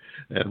out there,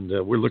 and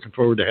we're looking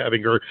forward to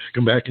having her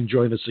come back and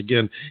join us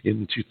again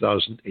in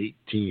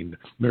 2018.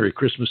 Merry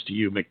Christmas to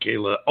you,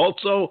 Michaela.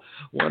 Also,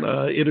 want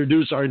to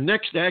introduce our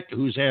next act,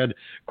 who's had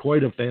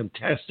quite a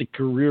fantastic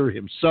career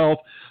himself.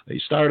 He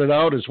started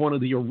out as one of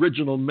the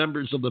original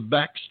members of the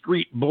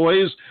Backstreet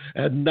Boys,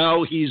 and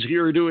now he's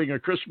here doing a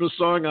Christmas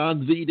song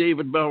on the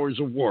David Bowers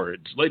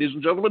Awards. Ladies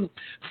and gentlemen,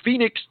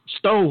 Phoenix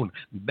Stone,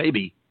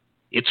 Baby,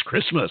 It's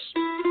Christmas.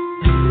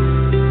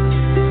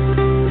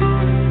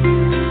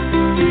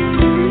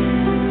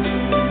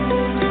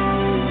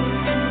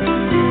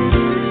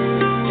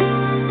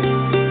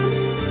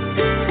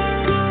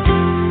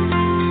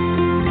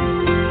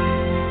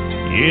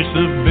 It's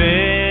the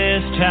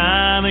best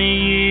time of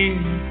year.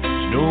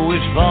 Snow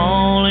is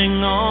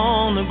falling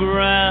on the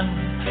ground.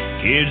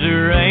 Kids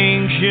are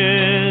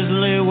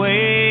anxiously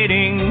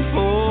waiting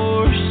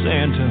for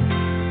Santa.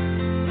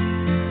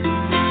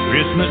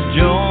 Christmas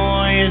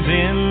joy is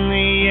in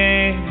the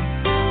air.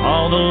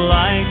 All the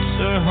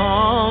lights are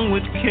hung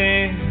with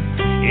care.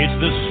 It's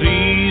the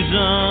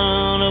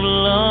season of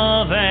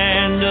love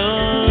and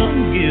of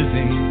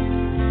giving.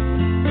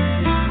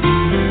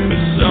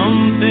 But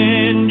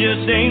something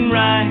just ain't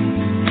right.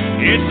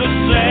 It's a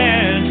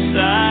sad,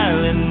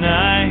 silent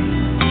night.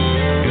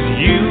 'Cause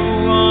you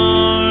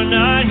are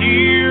not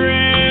here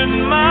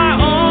in my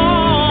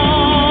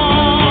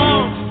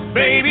arms.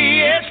 Baby,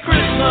 it's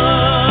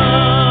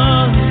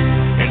Christmas,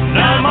 and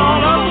I'm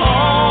all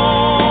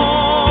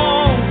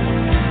alone.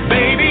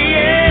 Baby,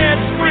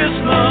 it's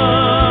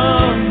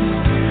Christmas,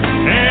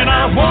 and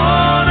I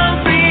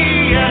wanna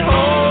be at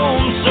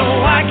home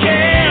so I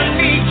can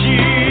meet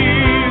you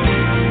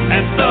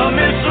at the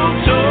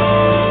mistletoe.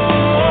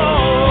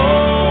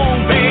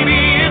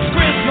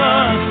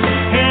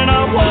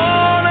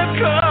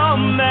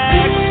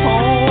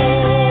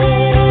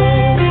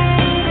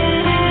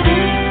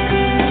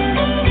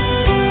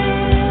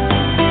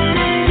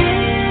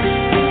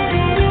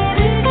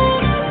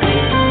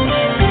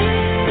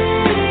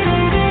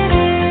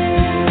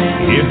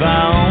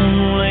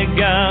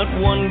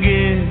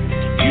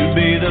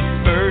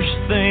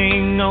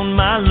 On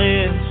my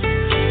list,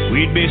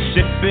 we'd be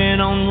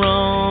sipping on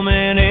rum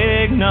and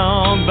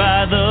eggnog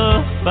by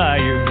the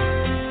fire.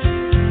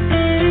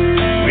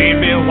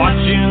 We'd be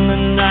watching the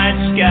night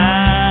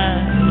sky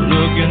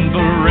looking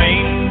for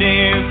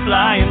reindeer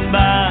flying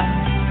by,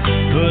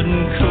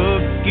 putting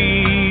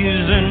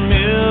cookies and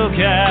milk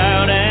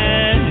out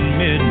at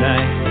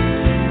midnight.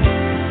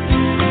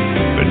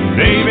 But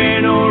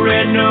baby, no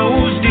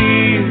red-nosed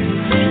deer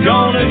is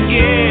gonna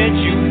get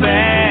you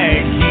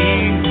back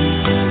here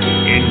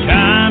in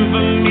time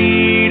for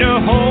me to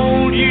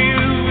hold you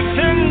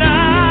tonight.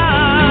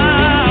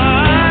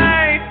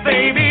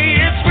 Baby,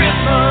 it's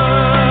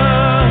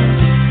Christmas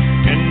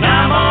and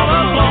I'm all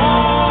alone.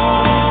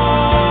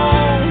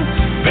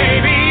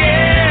 Baby,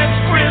 it's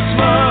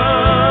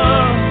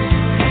Christmas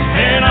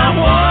and I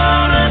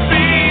wanna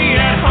be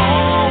at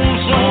home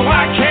so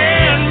I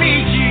can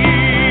meet you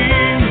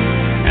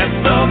at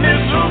the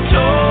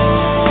mistletoe.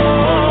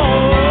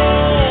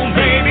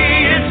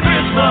 Baby, it's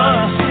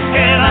Christmas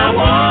and I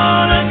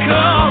wanna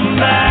come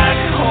back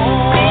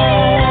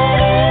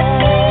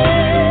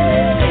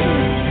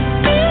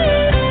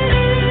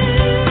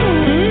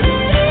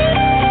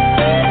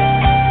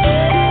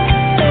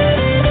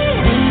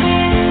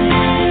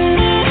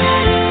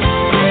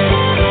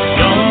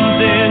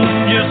Something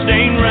just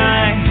ain't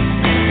right.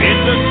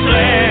 It's a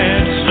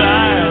sad,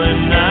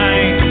 silent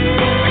night,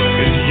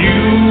 'cause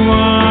you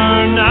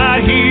are not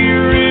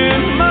here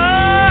in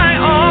my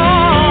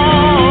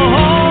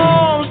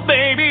arms.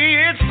 Baby,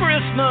 it's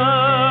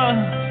Christmas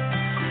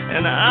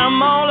and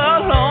I'm all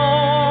alone.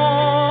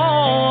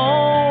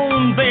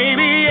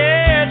 Baby,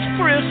 it's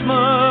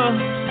Christmas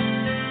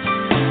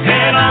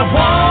and I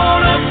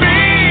wanna be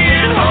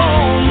at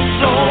home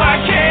so I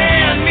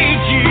can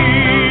meet you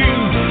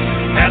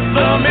at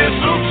the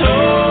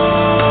mistletoe.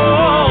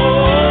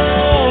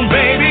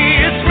 Baby,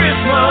 it's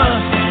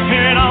Christmas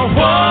and I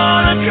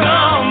wanna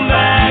come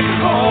back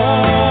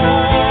home.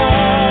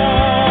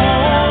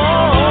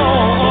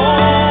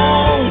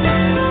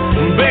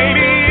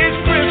 Baby, it's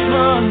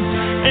Christmas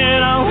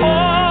and I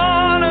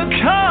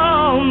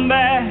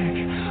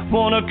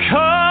wanna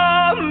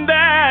come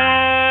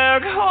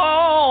back home.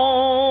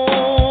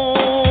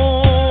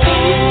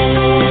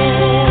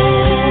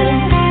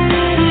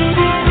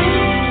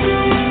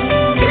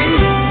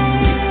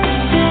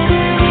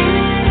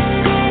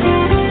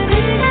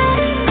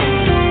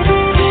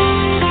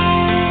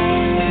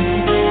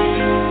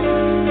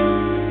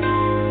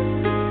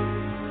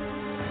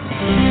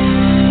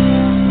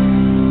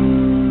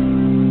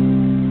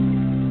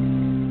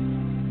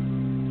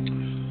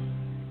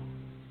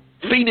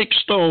 Phoenix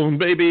Stone,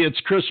 baby, it's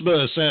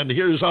Christmas, and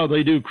here's how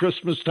they do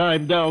Christmas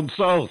time down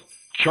south.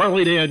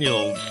 Charlie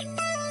Daniels.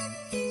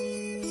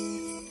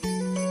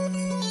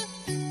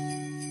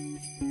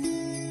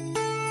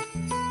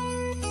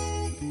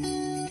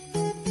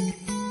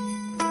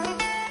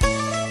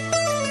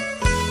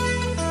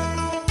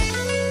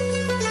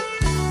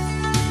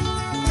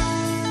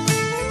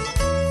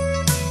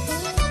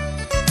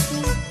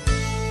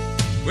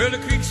 Well, the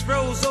creeks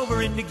froze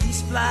over and the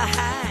geese fly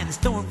high, and the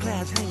storm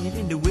clouds hanging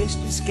in the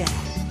western sky.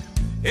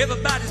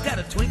 Everybody's got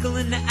a twinkle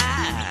in their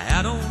eye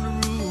out on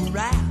the rural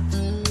route.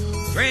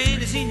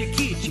 Granny's in your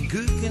kitchen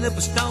cooking up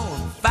a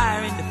storm,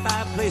 fire in the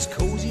fireplace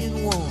cozy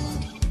and warm.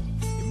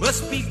 It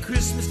must be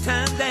Christmas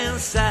time down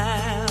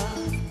south.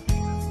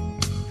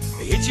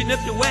 Hitching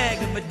up the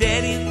wagon, my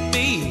daddy and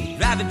me,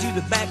 driving to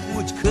the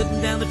backwoods,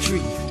 cutting down the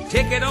tree.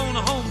 Take it on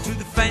home to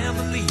the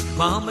family.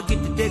 Mama,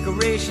 get the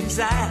decorations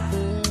out.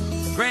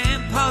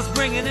 Grandpa's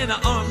bringing in an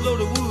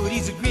armload of wood.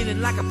 He's a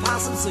grinning like a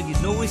possum, so you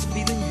know he's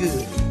feeling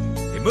good.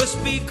 It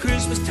must be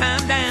Christmas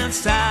time down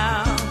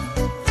south.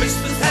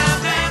 Christmas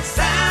time down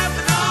south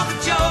and all the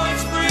joy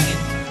it's bringing.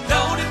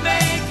 Don't it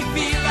make you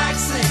feel like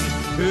singing?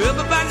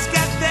 Everybody's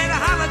got that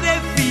holiday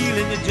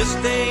feeling, it just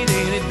ain't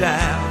any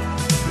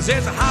doubt. 'Cause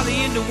there's a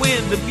holly in the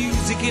wind, the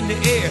music in the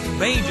air.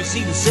 The angels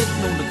seen us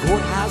sitting on the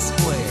courthouse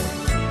square.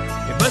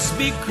 It must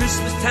be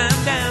Christmas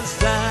time down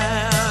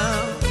south.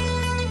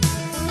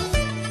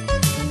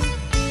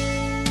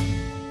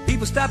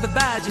 People stopping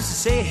by just to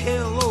say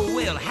hello.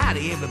 Well,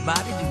 howdy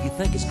everybody, do you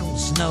think it's gonna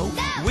snow?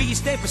 Will you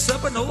stay for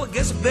supper? No, I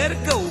guess I better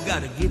go.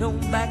 Gotta get on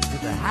back to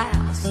the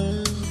house.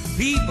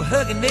 People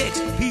hugging necks,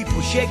 people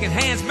shaking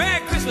hands.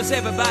 Merry Christmas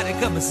everybody,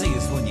 come and see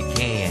us when you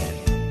can.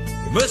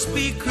 It must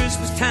be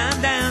Christmas time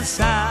down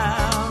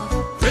south.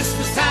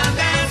 Christmas time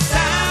down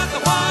south, the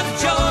what a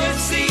joyous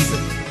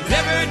season.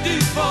 Never do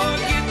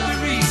forget the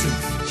reason.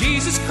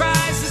 Jesus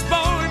Christ is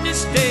born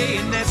this day,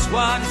 and that's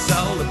what it's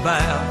all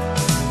about.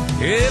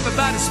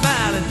 Everybody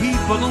smiling,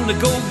 people on the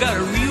go, got a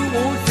real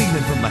warm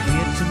feeling from my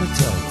head to my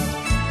toe.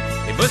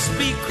 It must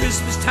be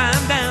Christmas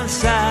time down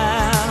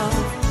south.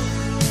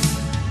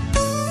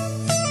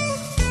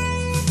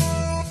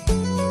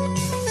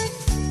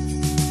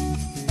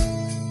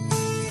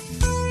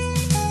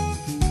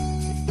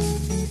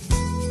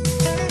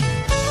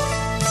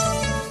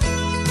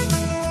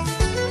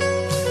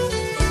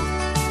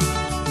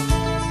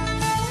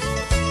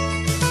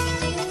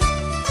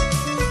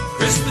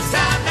 Christmas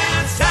time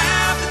down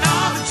south and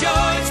all the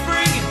joy it's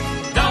bringing.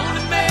 Don't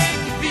it make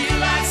you feel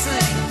like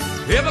singing?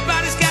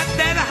 Everybody's got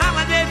that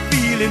holiday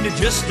feeling, it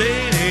just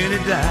ain't any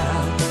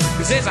doubt.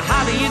 'Cause there's a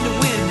holly in the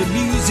wind, the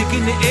music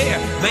in the air.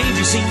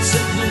 Manger seen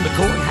sitting on the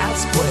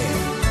courthouse square.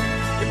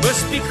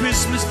 Must be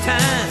Christmas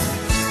time.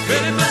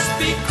 Well, it must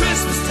be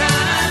Christmas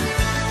time.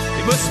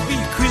 It must be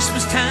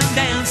Christmas time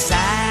down south.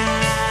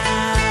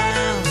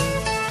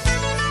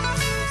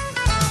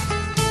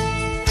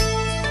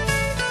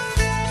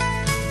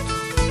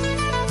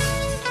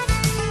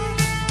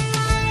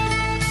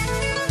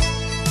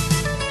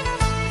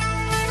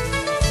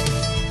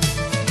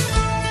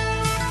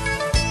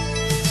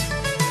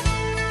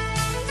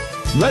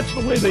 That's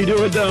the way they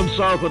do it down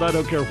south, and I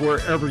don't care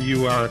wherever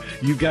you are.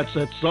 You got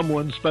that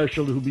someone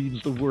special who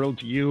means the world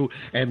to you,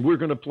 and we're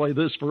going to play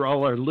this for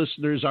all our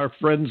listeners, our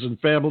friends and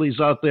families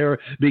out there,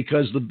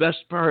 because the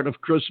best part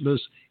of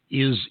Christmas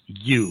is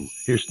you.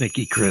 Here's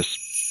Nicky Chris.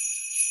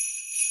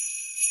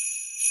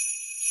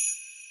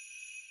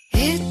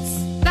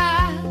 It's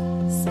that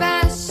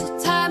special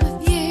time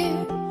of year,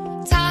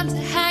 time to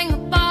hang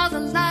up all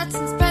the lights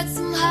and spread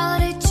some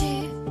holiday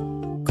cheer.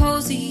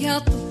 Cozy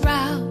up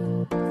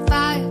around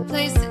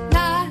fireplace at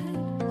night.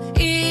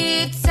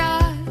 It's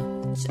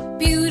such a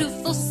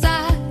beautiful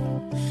sight.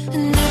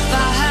 And if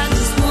I had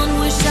just one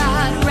wish,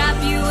 I'd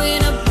wrap you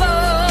in a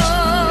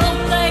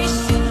bow,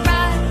 place you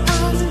right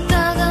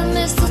under the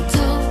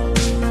mistletoe.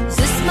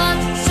 This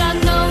much I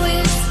know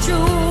is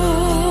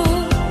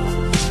true.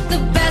 The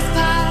best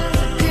part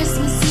of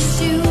Christmas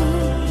is you.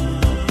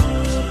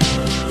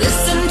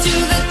 Listen to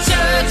the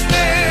church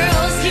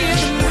bells, hear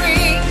them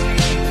ring.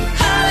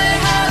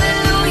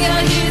 Hallelujah,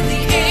 hear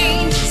the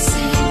angels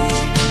sing.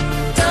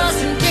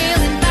 Doesn't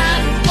really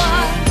matter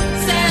what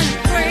Santa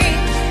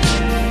brings.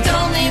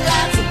 Don't need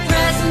lots of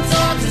presents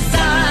or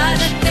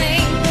designer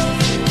things.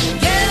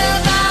 Forget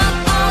about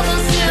all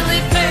those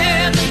silly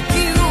family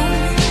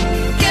feuds.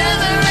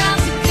 Gather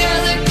round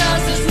together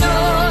 'cause there's no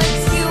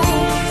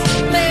excuse.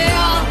 May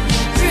all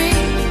your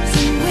dreams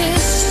and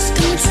wishes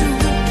come true.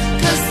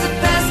 'Cause the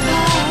best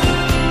part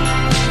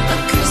of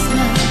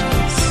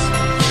Christmas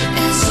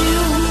is you.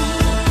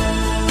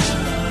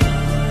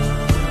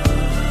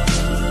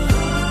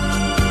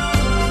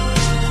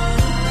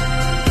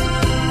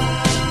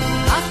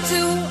 Off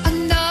to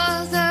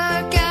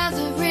another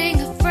gathering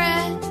of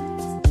friends.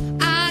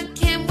 I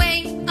can't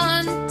wait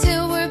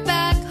until we're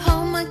back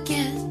home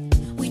again.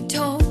 We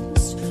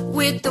toast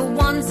with the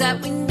ones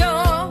that we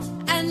know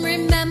and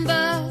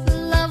remember the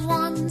loved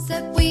ones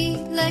that we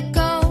let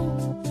go.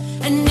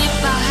 And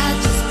if I had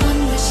just one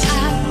wish,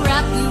 I'd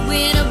wrap you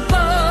in a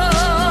bow,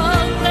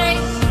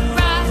 place you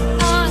right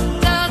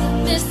under the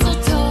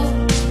mistletoe.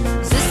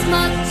 This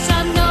much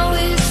I know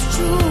is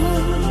true.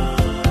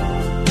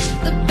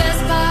 The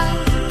best part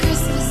of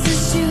Christmas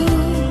is you.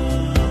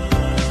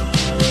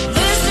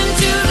 Listen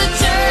to the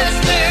church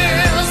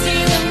bells,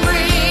 hear them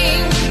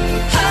ring.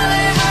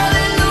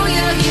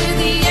 Hallelujah, hear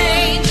the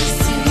angels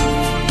sing.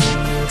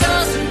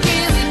 Doesn't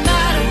really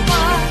matter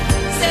what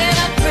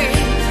Santa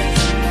brings.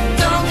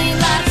 Don't need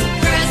lots of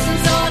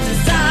presents or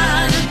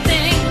designer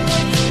things.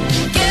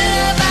 Forget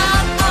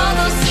about all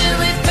those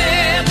silly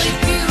family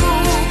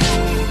feuds.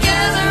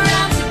 Gather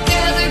round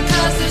together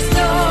 'cause there's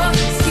no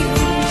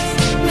excuse.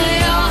 May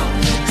all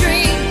your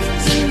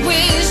dreams and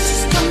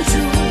wishes come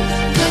true.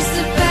 'Cause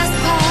the best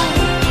part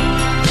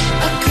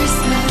of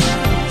Christmas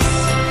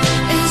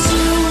is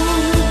you.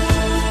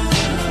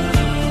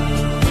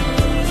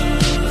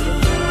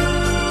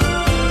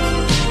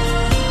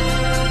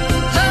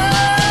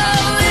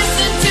 Oh,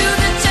 listen to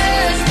the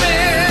church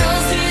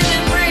bells, hear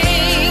them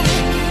ring.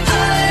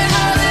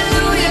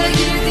 Hallelujah,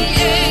 hear the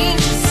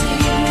angels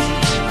sing.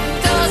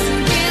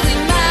 Doesn't really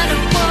matter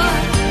what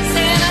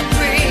Santa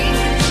brings.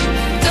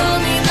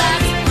 Don't need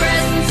lots of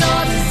presents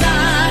or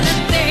designer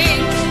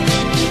things.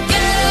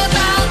 Forget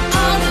about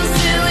all those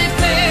silly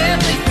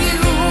family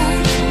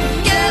feuds.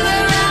 Gather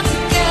round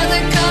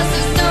together 'cause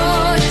there's no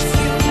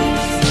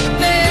excuse.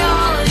 May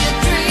all your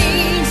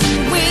dreams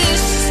and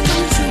wishes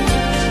come true.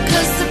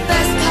 'Cause the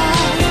best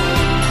part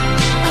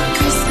of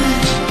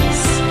Christmas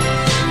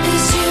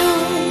is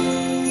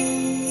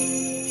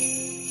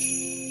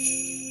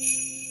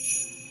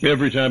you.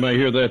 Every time I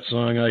hear that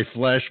song, I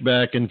flash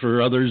back, and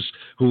for others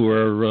who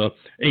are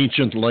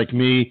ancient like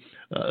me,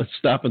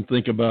 stop and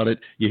think about it.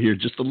 You hear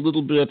just a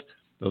little bit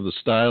of the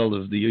style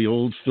of the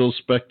old Phil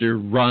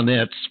Spector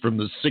Ronettes from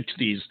the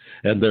 60s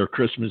and their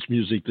Christmas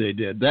music they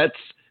did. That's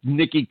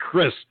Nicky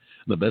Chris.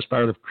 The best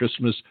part of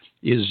Christmas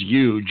is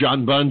you.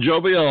 John Bon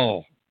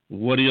Jovial,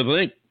 what do you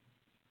think?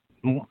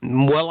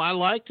 Well, I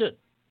liked it.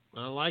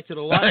 I liked it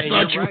a lot. I And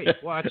thought you're you-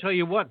 right. Well, I tell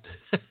you what.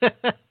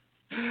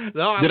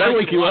 No, Did I liked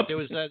wake it a you lot. up? There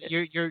was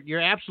you're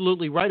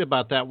absolutely right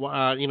about that.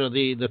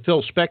 The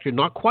Phil Spector,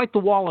 not quite the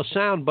wall of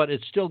sound, but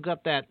it's still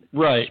got that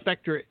Right.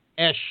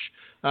 Spector-esque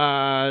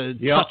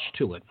Yep. touch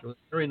to it.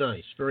 Very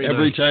nice. Very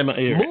Every nice. time I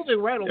hear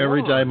Moving right along.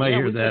 every time I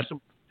hear we've got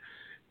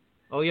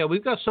that.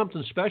 we've got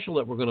something special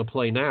that we're going to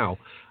play now.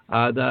 we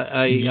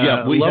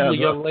Lovely have,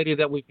 young lady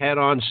that we've had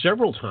on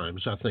several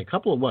times, I think.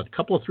 Couple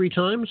of 3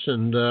 times,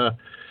 and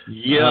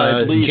Yeah,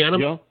 at least.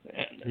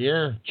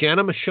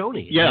 Jana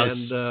Mashoni. Yes.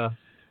 And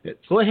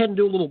Go ahead and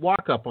do a little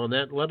walk-up on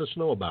that and let us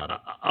know about it.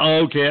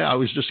 Okay, I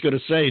was just going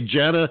to say,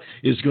 Jana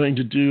is going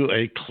to do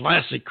a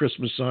classic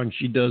Christmas song.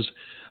 She does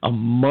a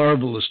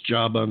marvelous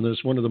job on this,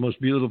 one of the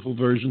most beautiful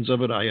versions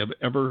of it I have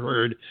ever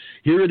heard.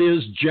 Here it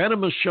is, Jana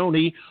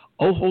Mashoni,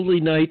 "O Holy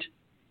Night"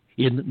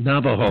 in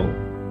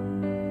Navajo.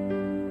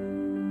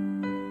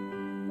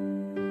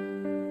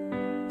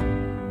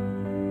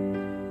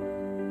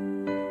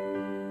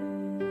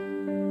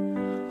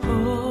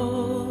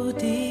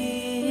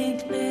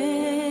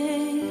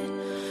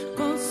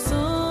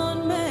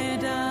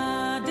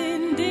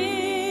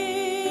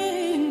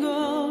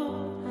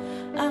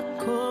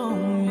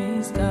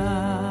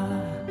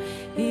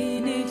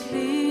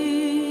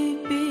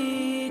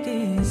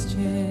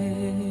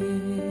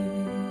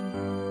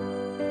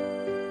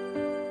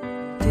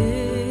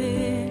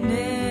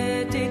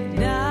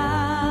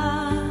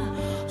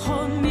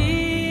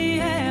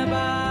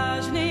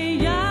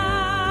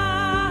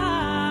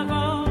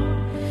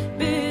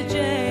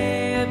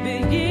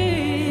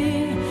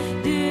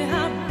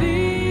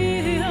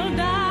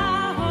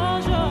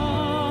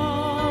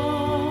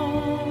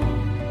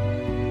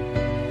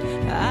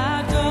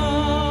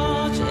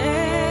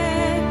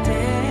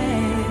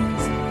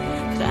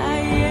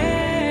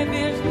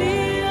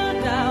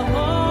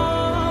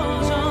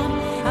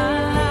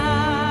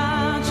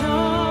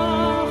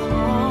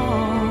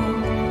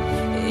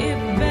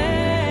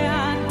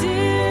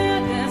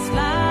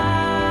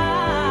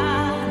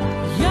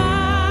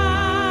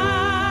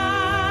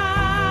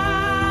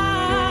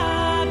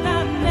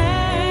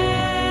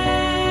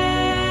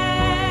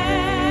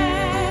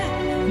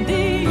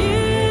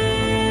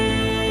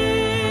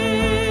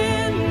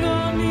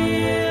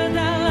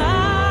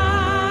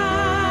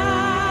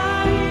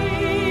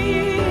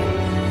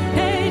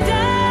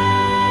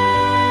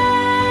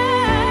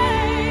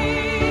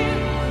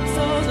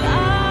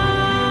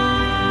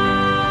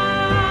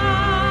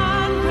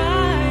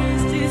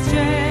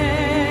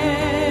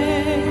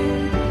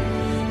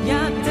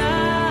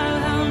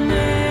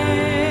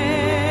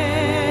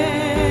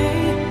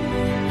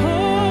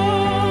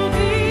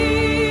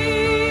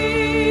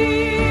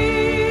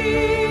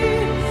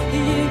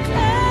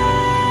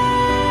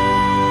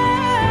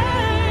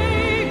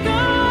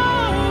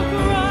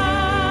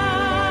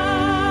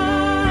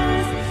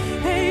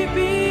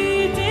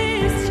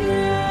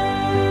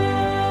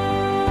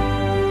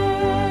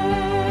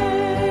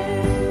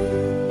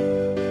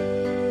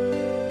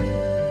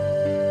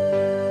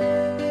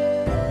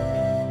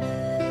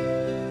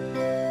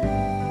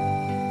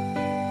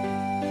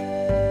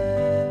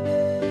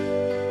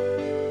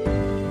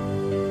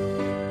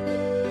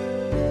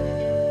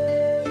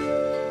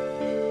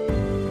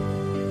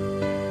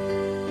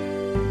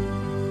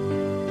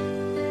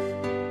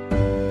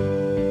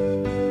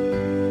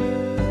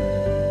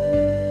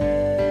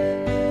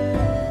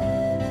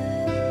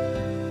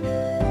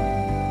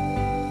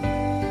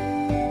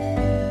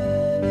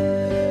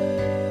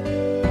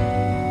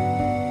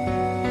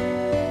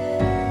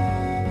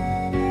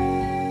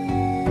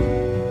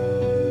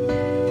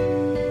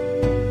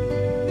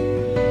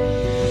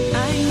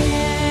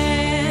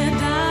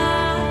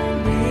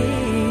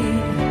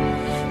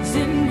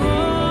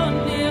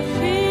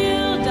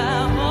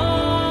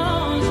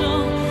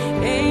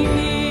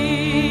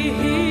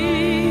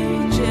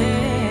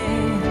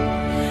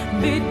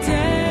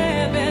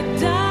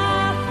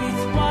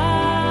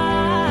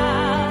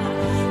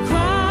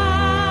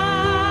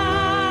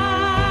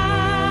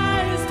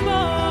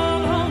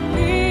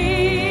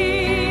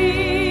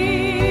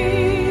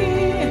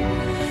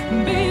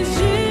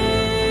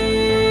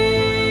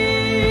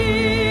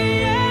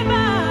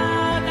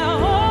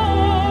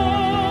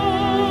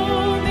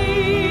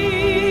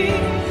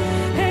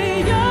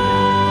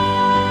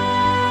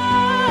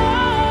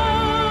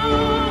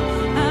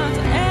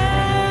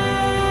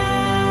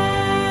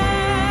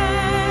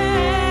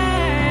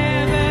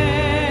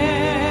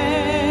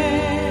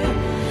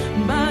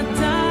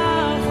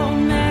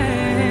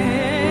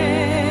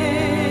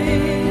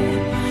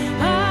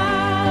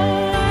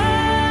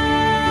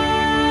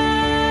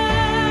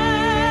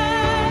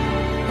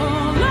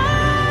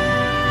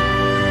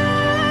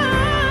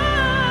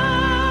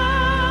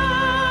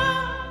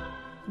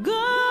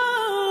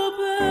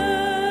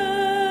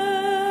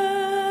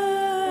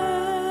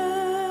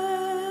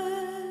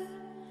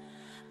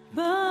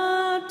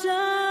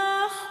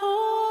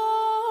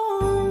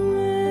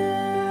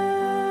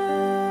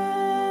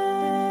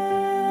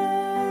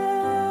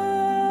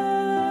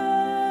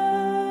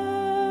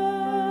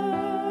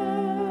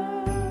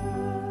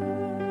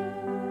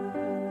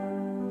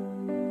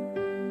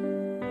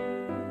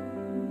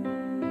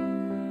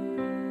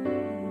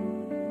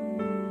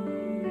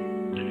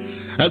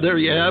 And there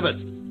you have it.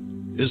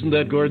 Isn't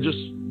that gorgeous?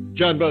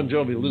 John Bon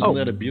Jovi, isn't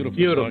that a beautiful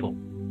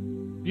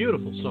song?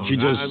 Beautiful song. She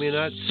does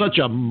such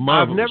a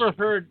marvelous.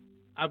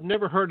 I've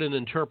never heard an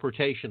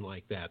interpretation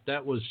like that.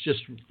 That was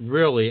just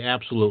really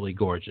absolutely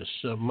gorgeous.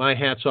 My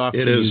hat's off to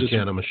you,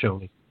 Jana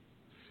Mashoni.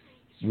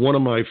 one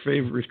of my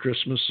favorite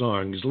Christmas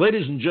songs.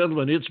 Ladies and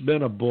gentlemen, it's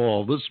been a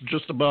ball. This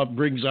just about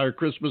brings our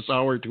Christmas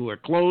hour to a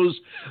close.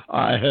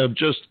 I have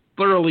just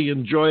thoroughly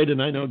enjoyed,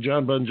 and I know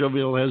John Bon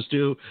Jovial has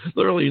too,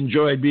 thoroughly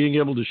enjoyed being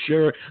able to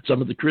share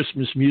some of the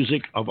Christmas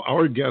music of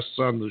our guests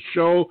on the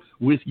show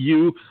with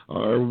you,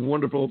 our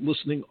wonderful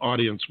listening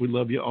audience. We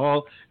love you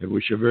all and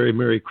wish you a very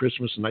Merry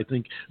Christmas. And I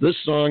think this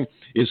song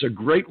is a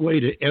great way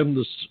to end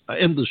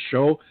the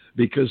show,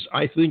 because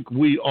I think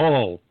we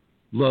all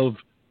love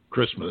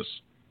Christmas.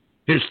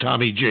 Here's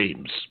Tommy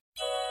James.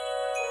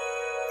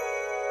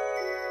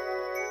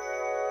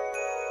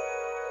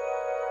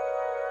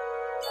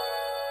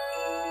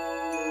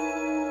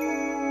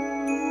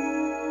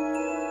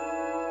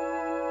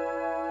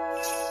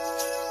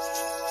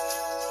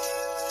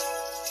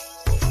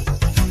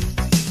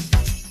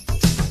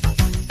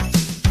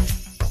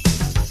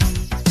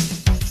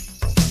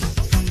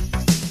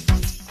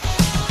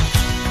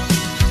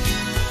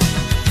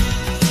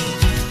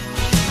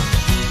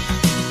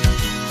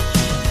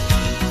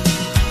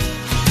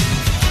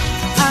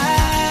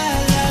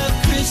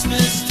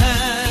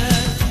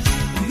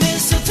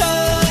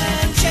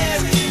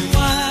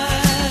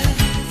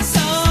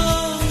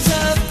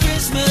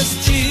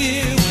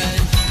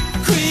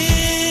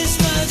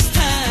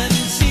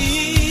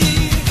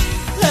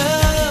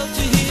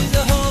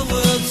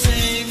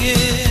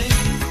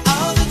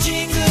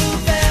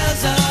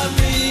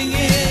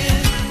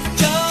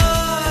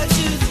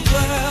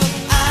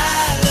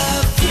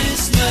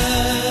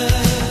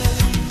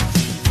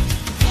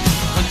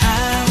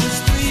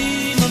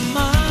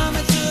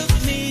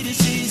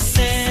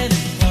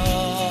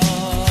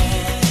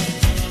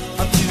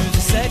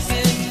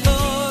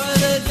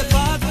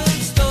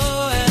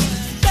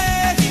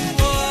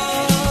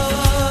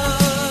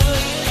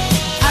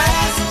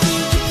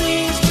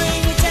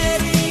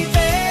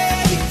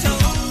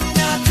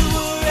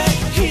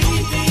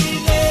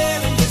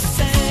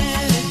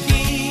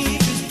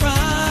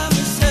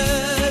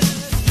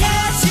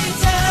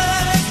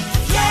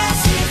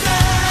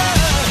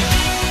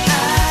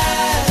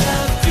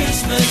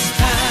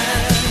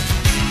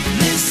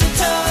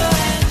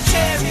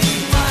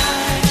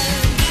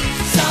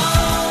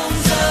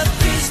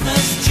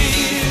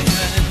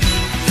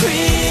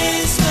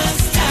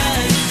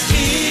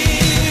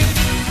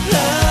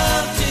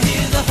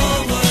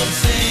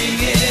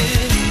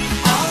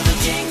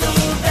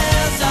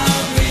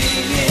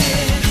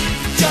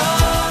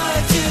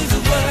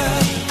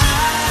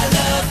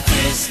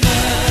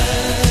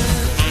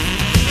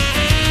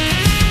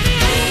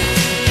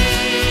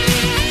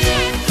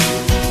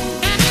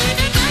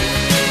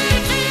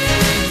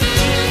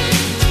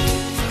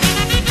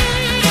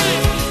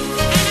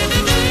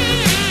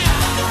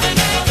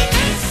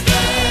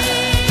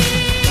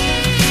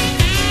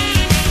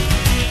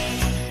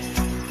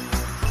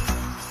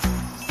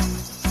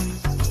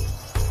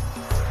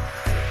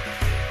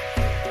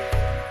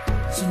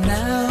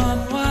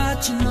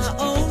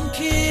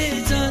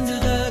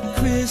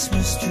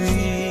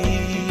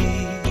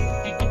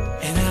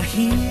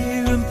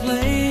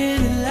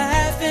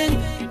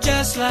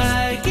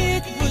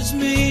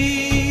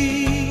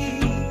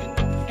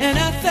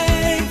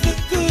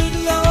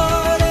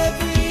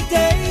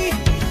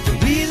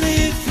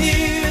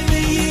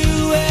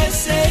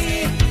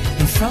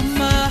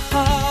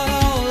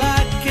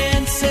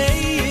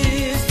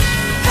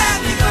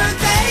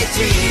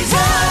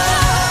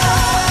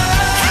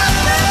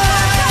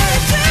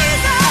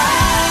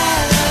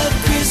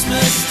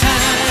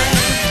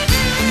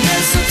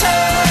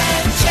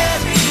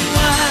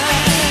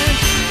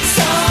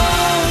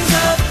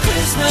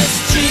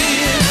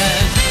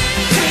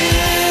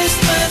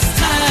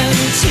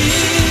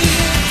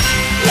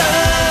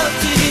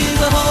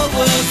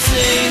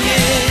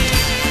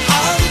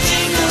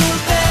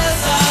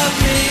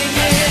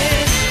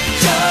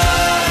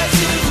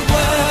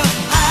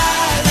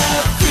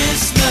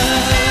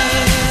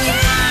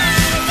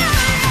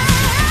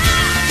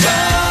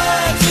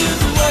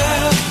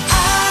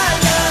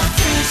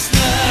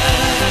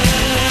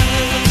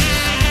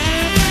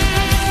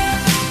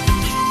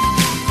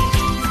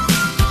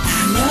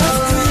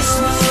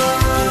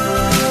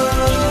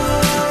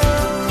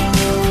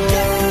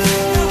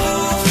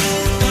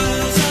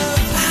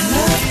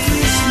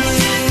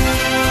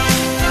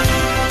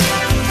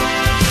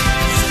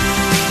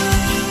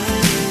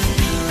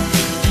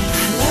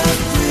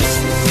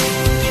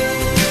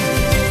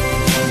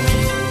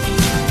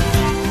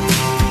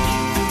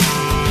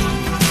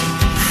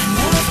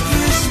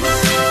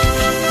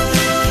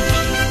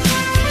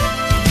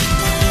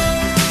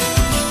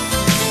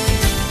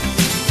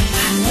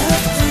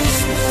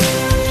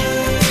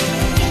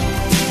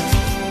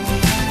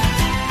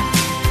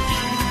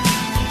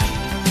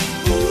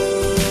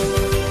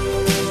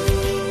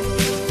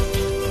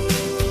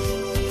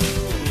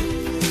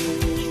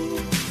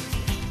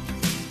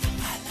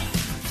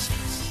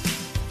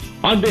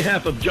 On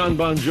behalf of John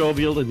Bon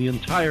Jovial and the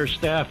entire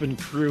staff and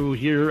crew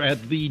here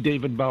at the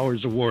David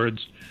Bowers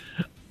Awards,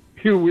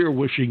 Here we're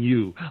wishing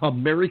you a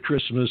Merry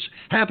Christmas,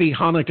 Happy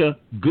Hanukkah,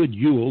 Good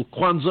Yule,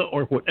 Kwanzaa,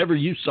 or whatever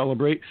you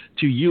celebrate,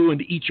 to you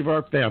and each of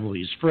our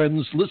families,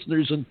 friends,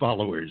 listeners, and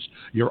followers.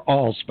 You're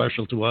all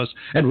special to us,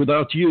 and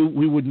without you,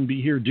 we wouldn't be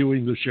here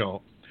doing the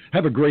show.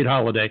 Have a great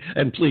holiday,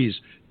 and please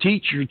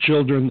teach your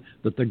children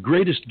that the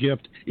greatest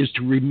gift is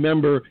to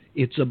remember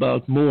it's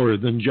about more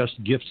than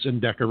just gifts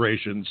and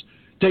decorations.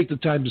 Take the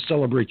time to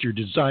celebrate your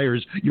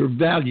desires, your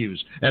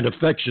values, and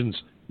affections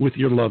with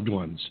your loved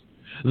ones.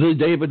 The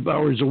David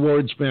Bowers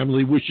Awards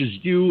family wishes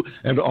you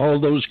and all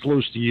those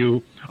close to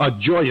you a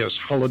joyous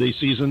holiday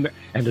season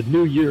and a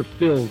new year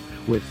filled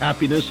with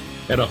happiness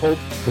and a hope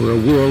for a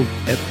world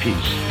at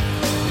peace.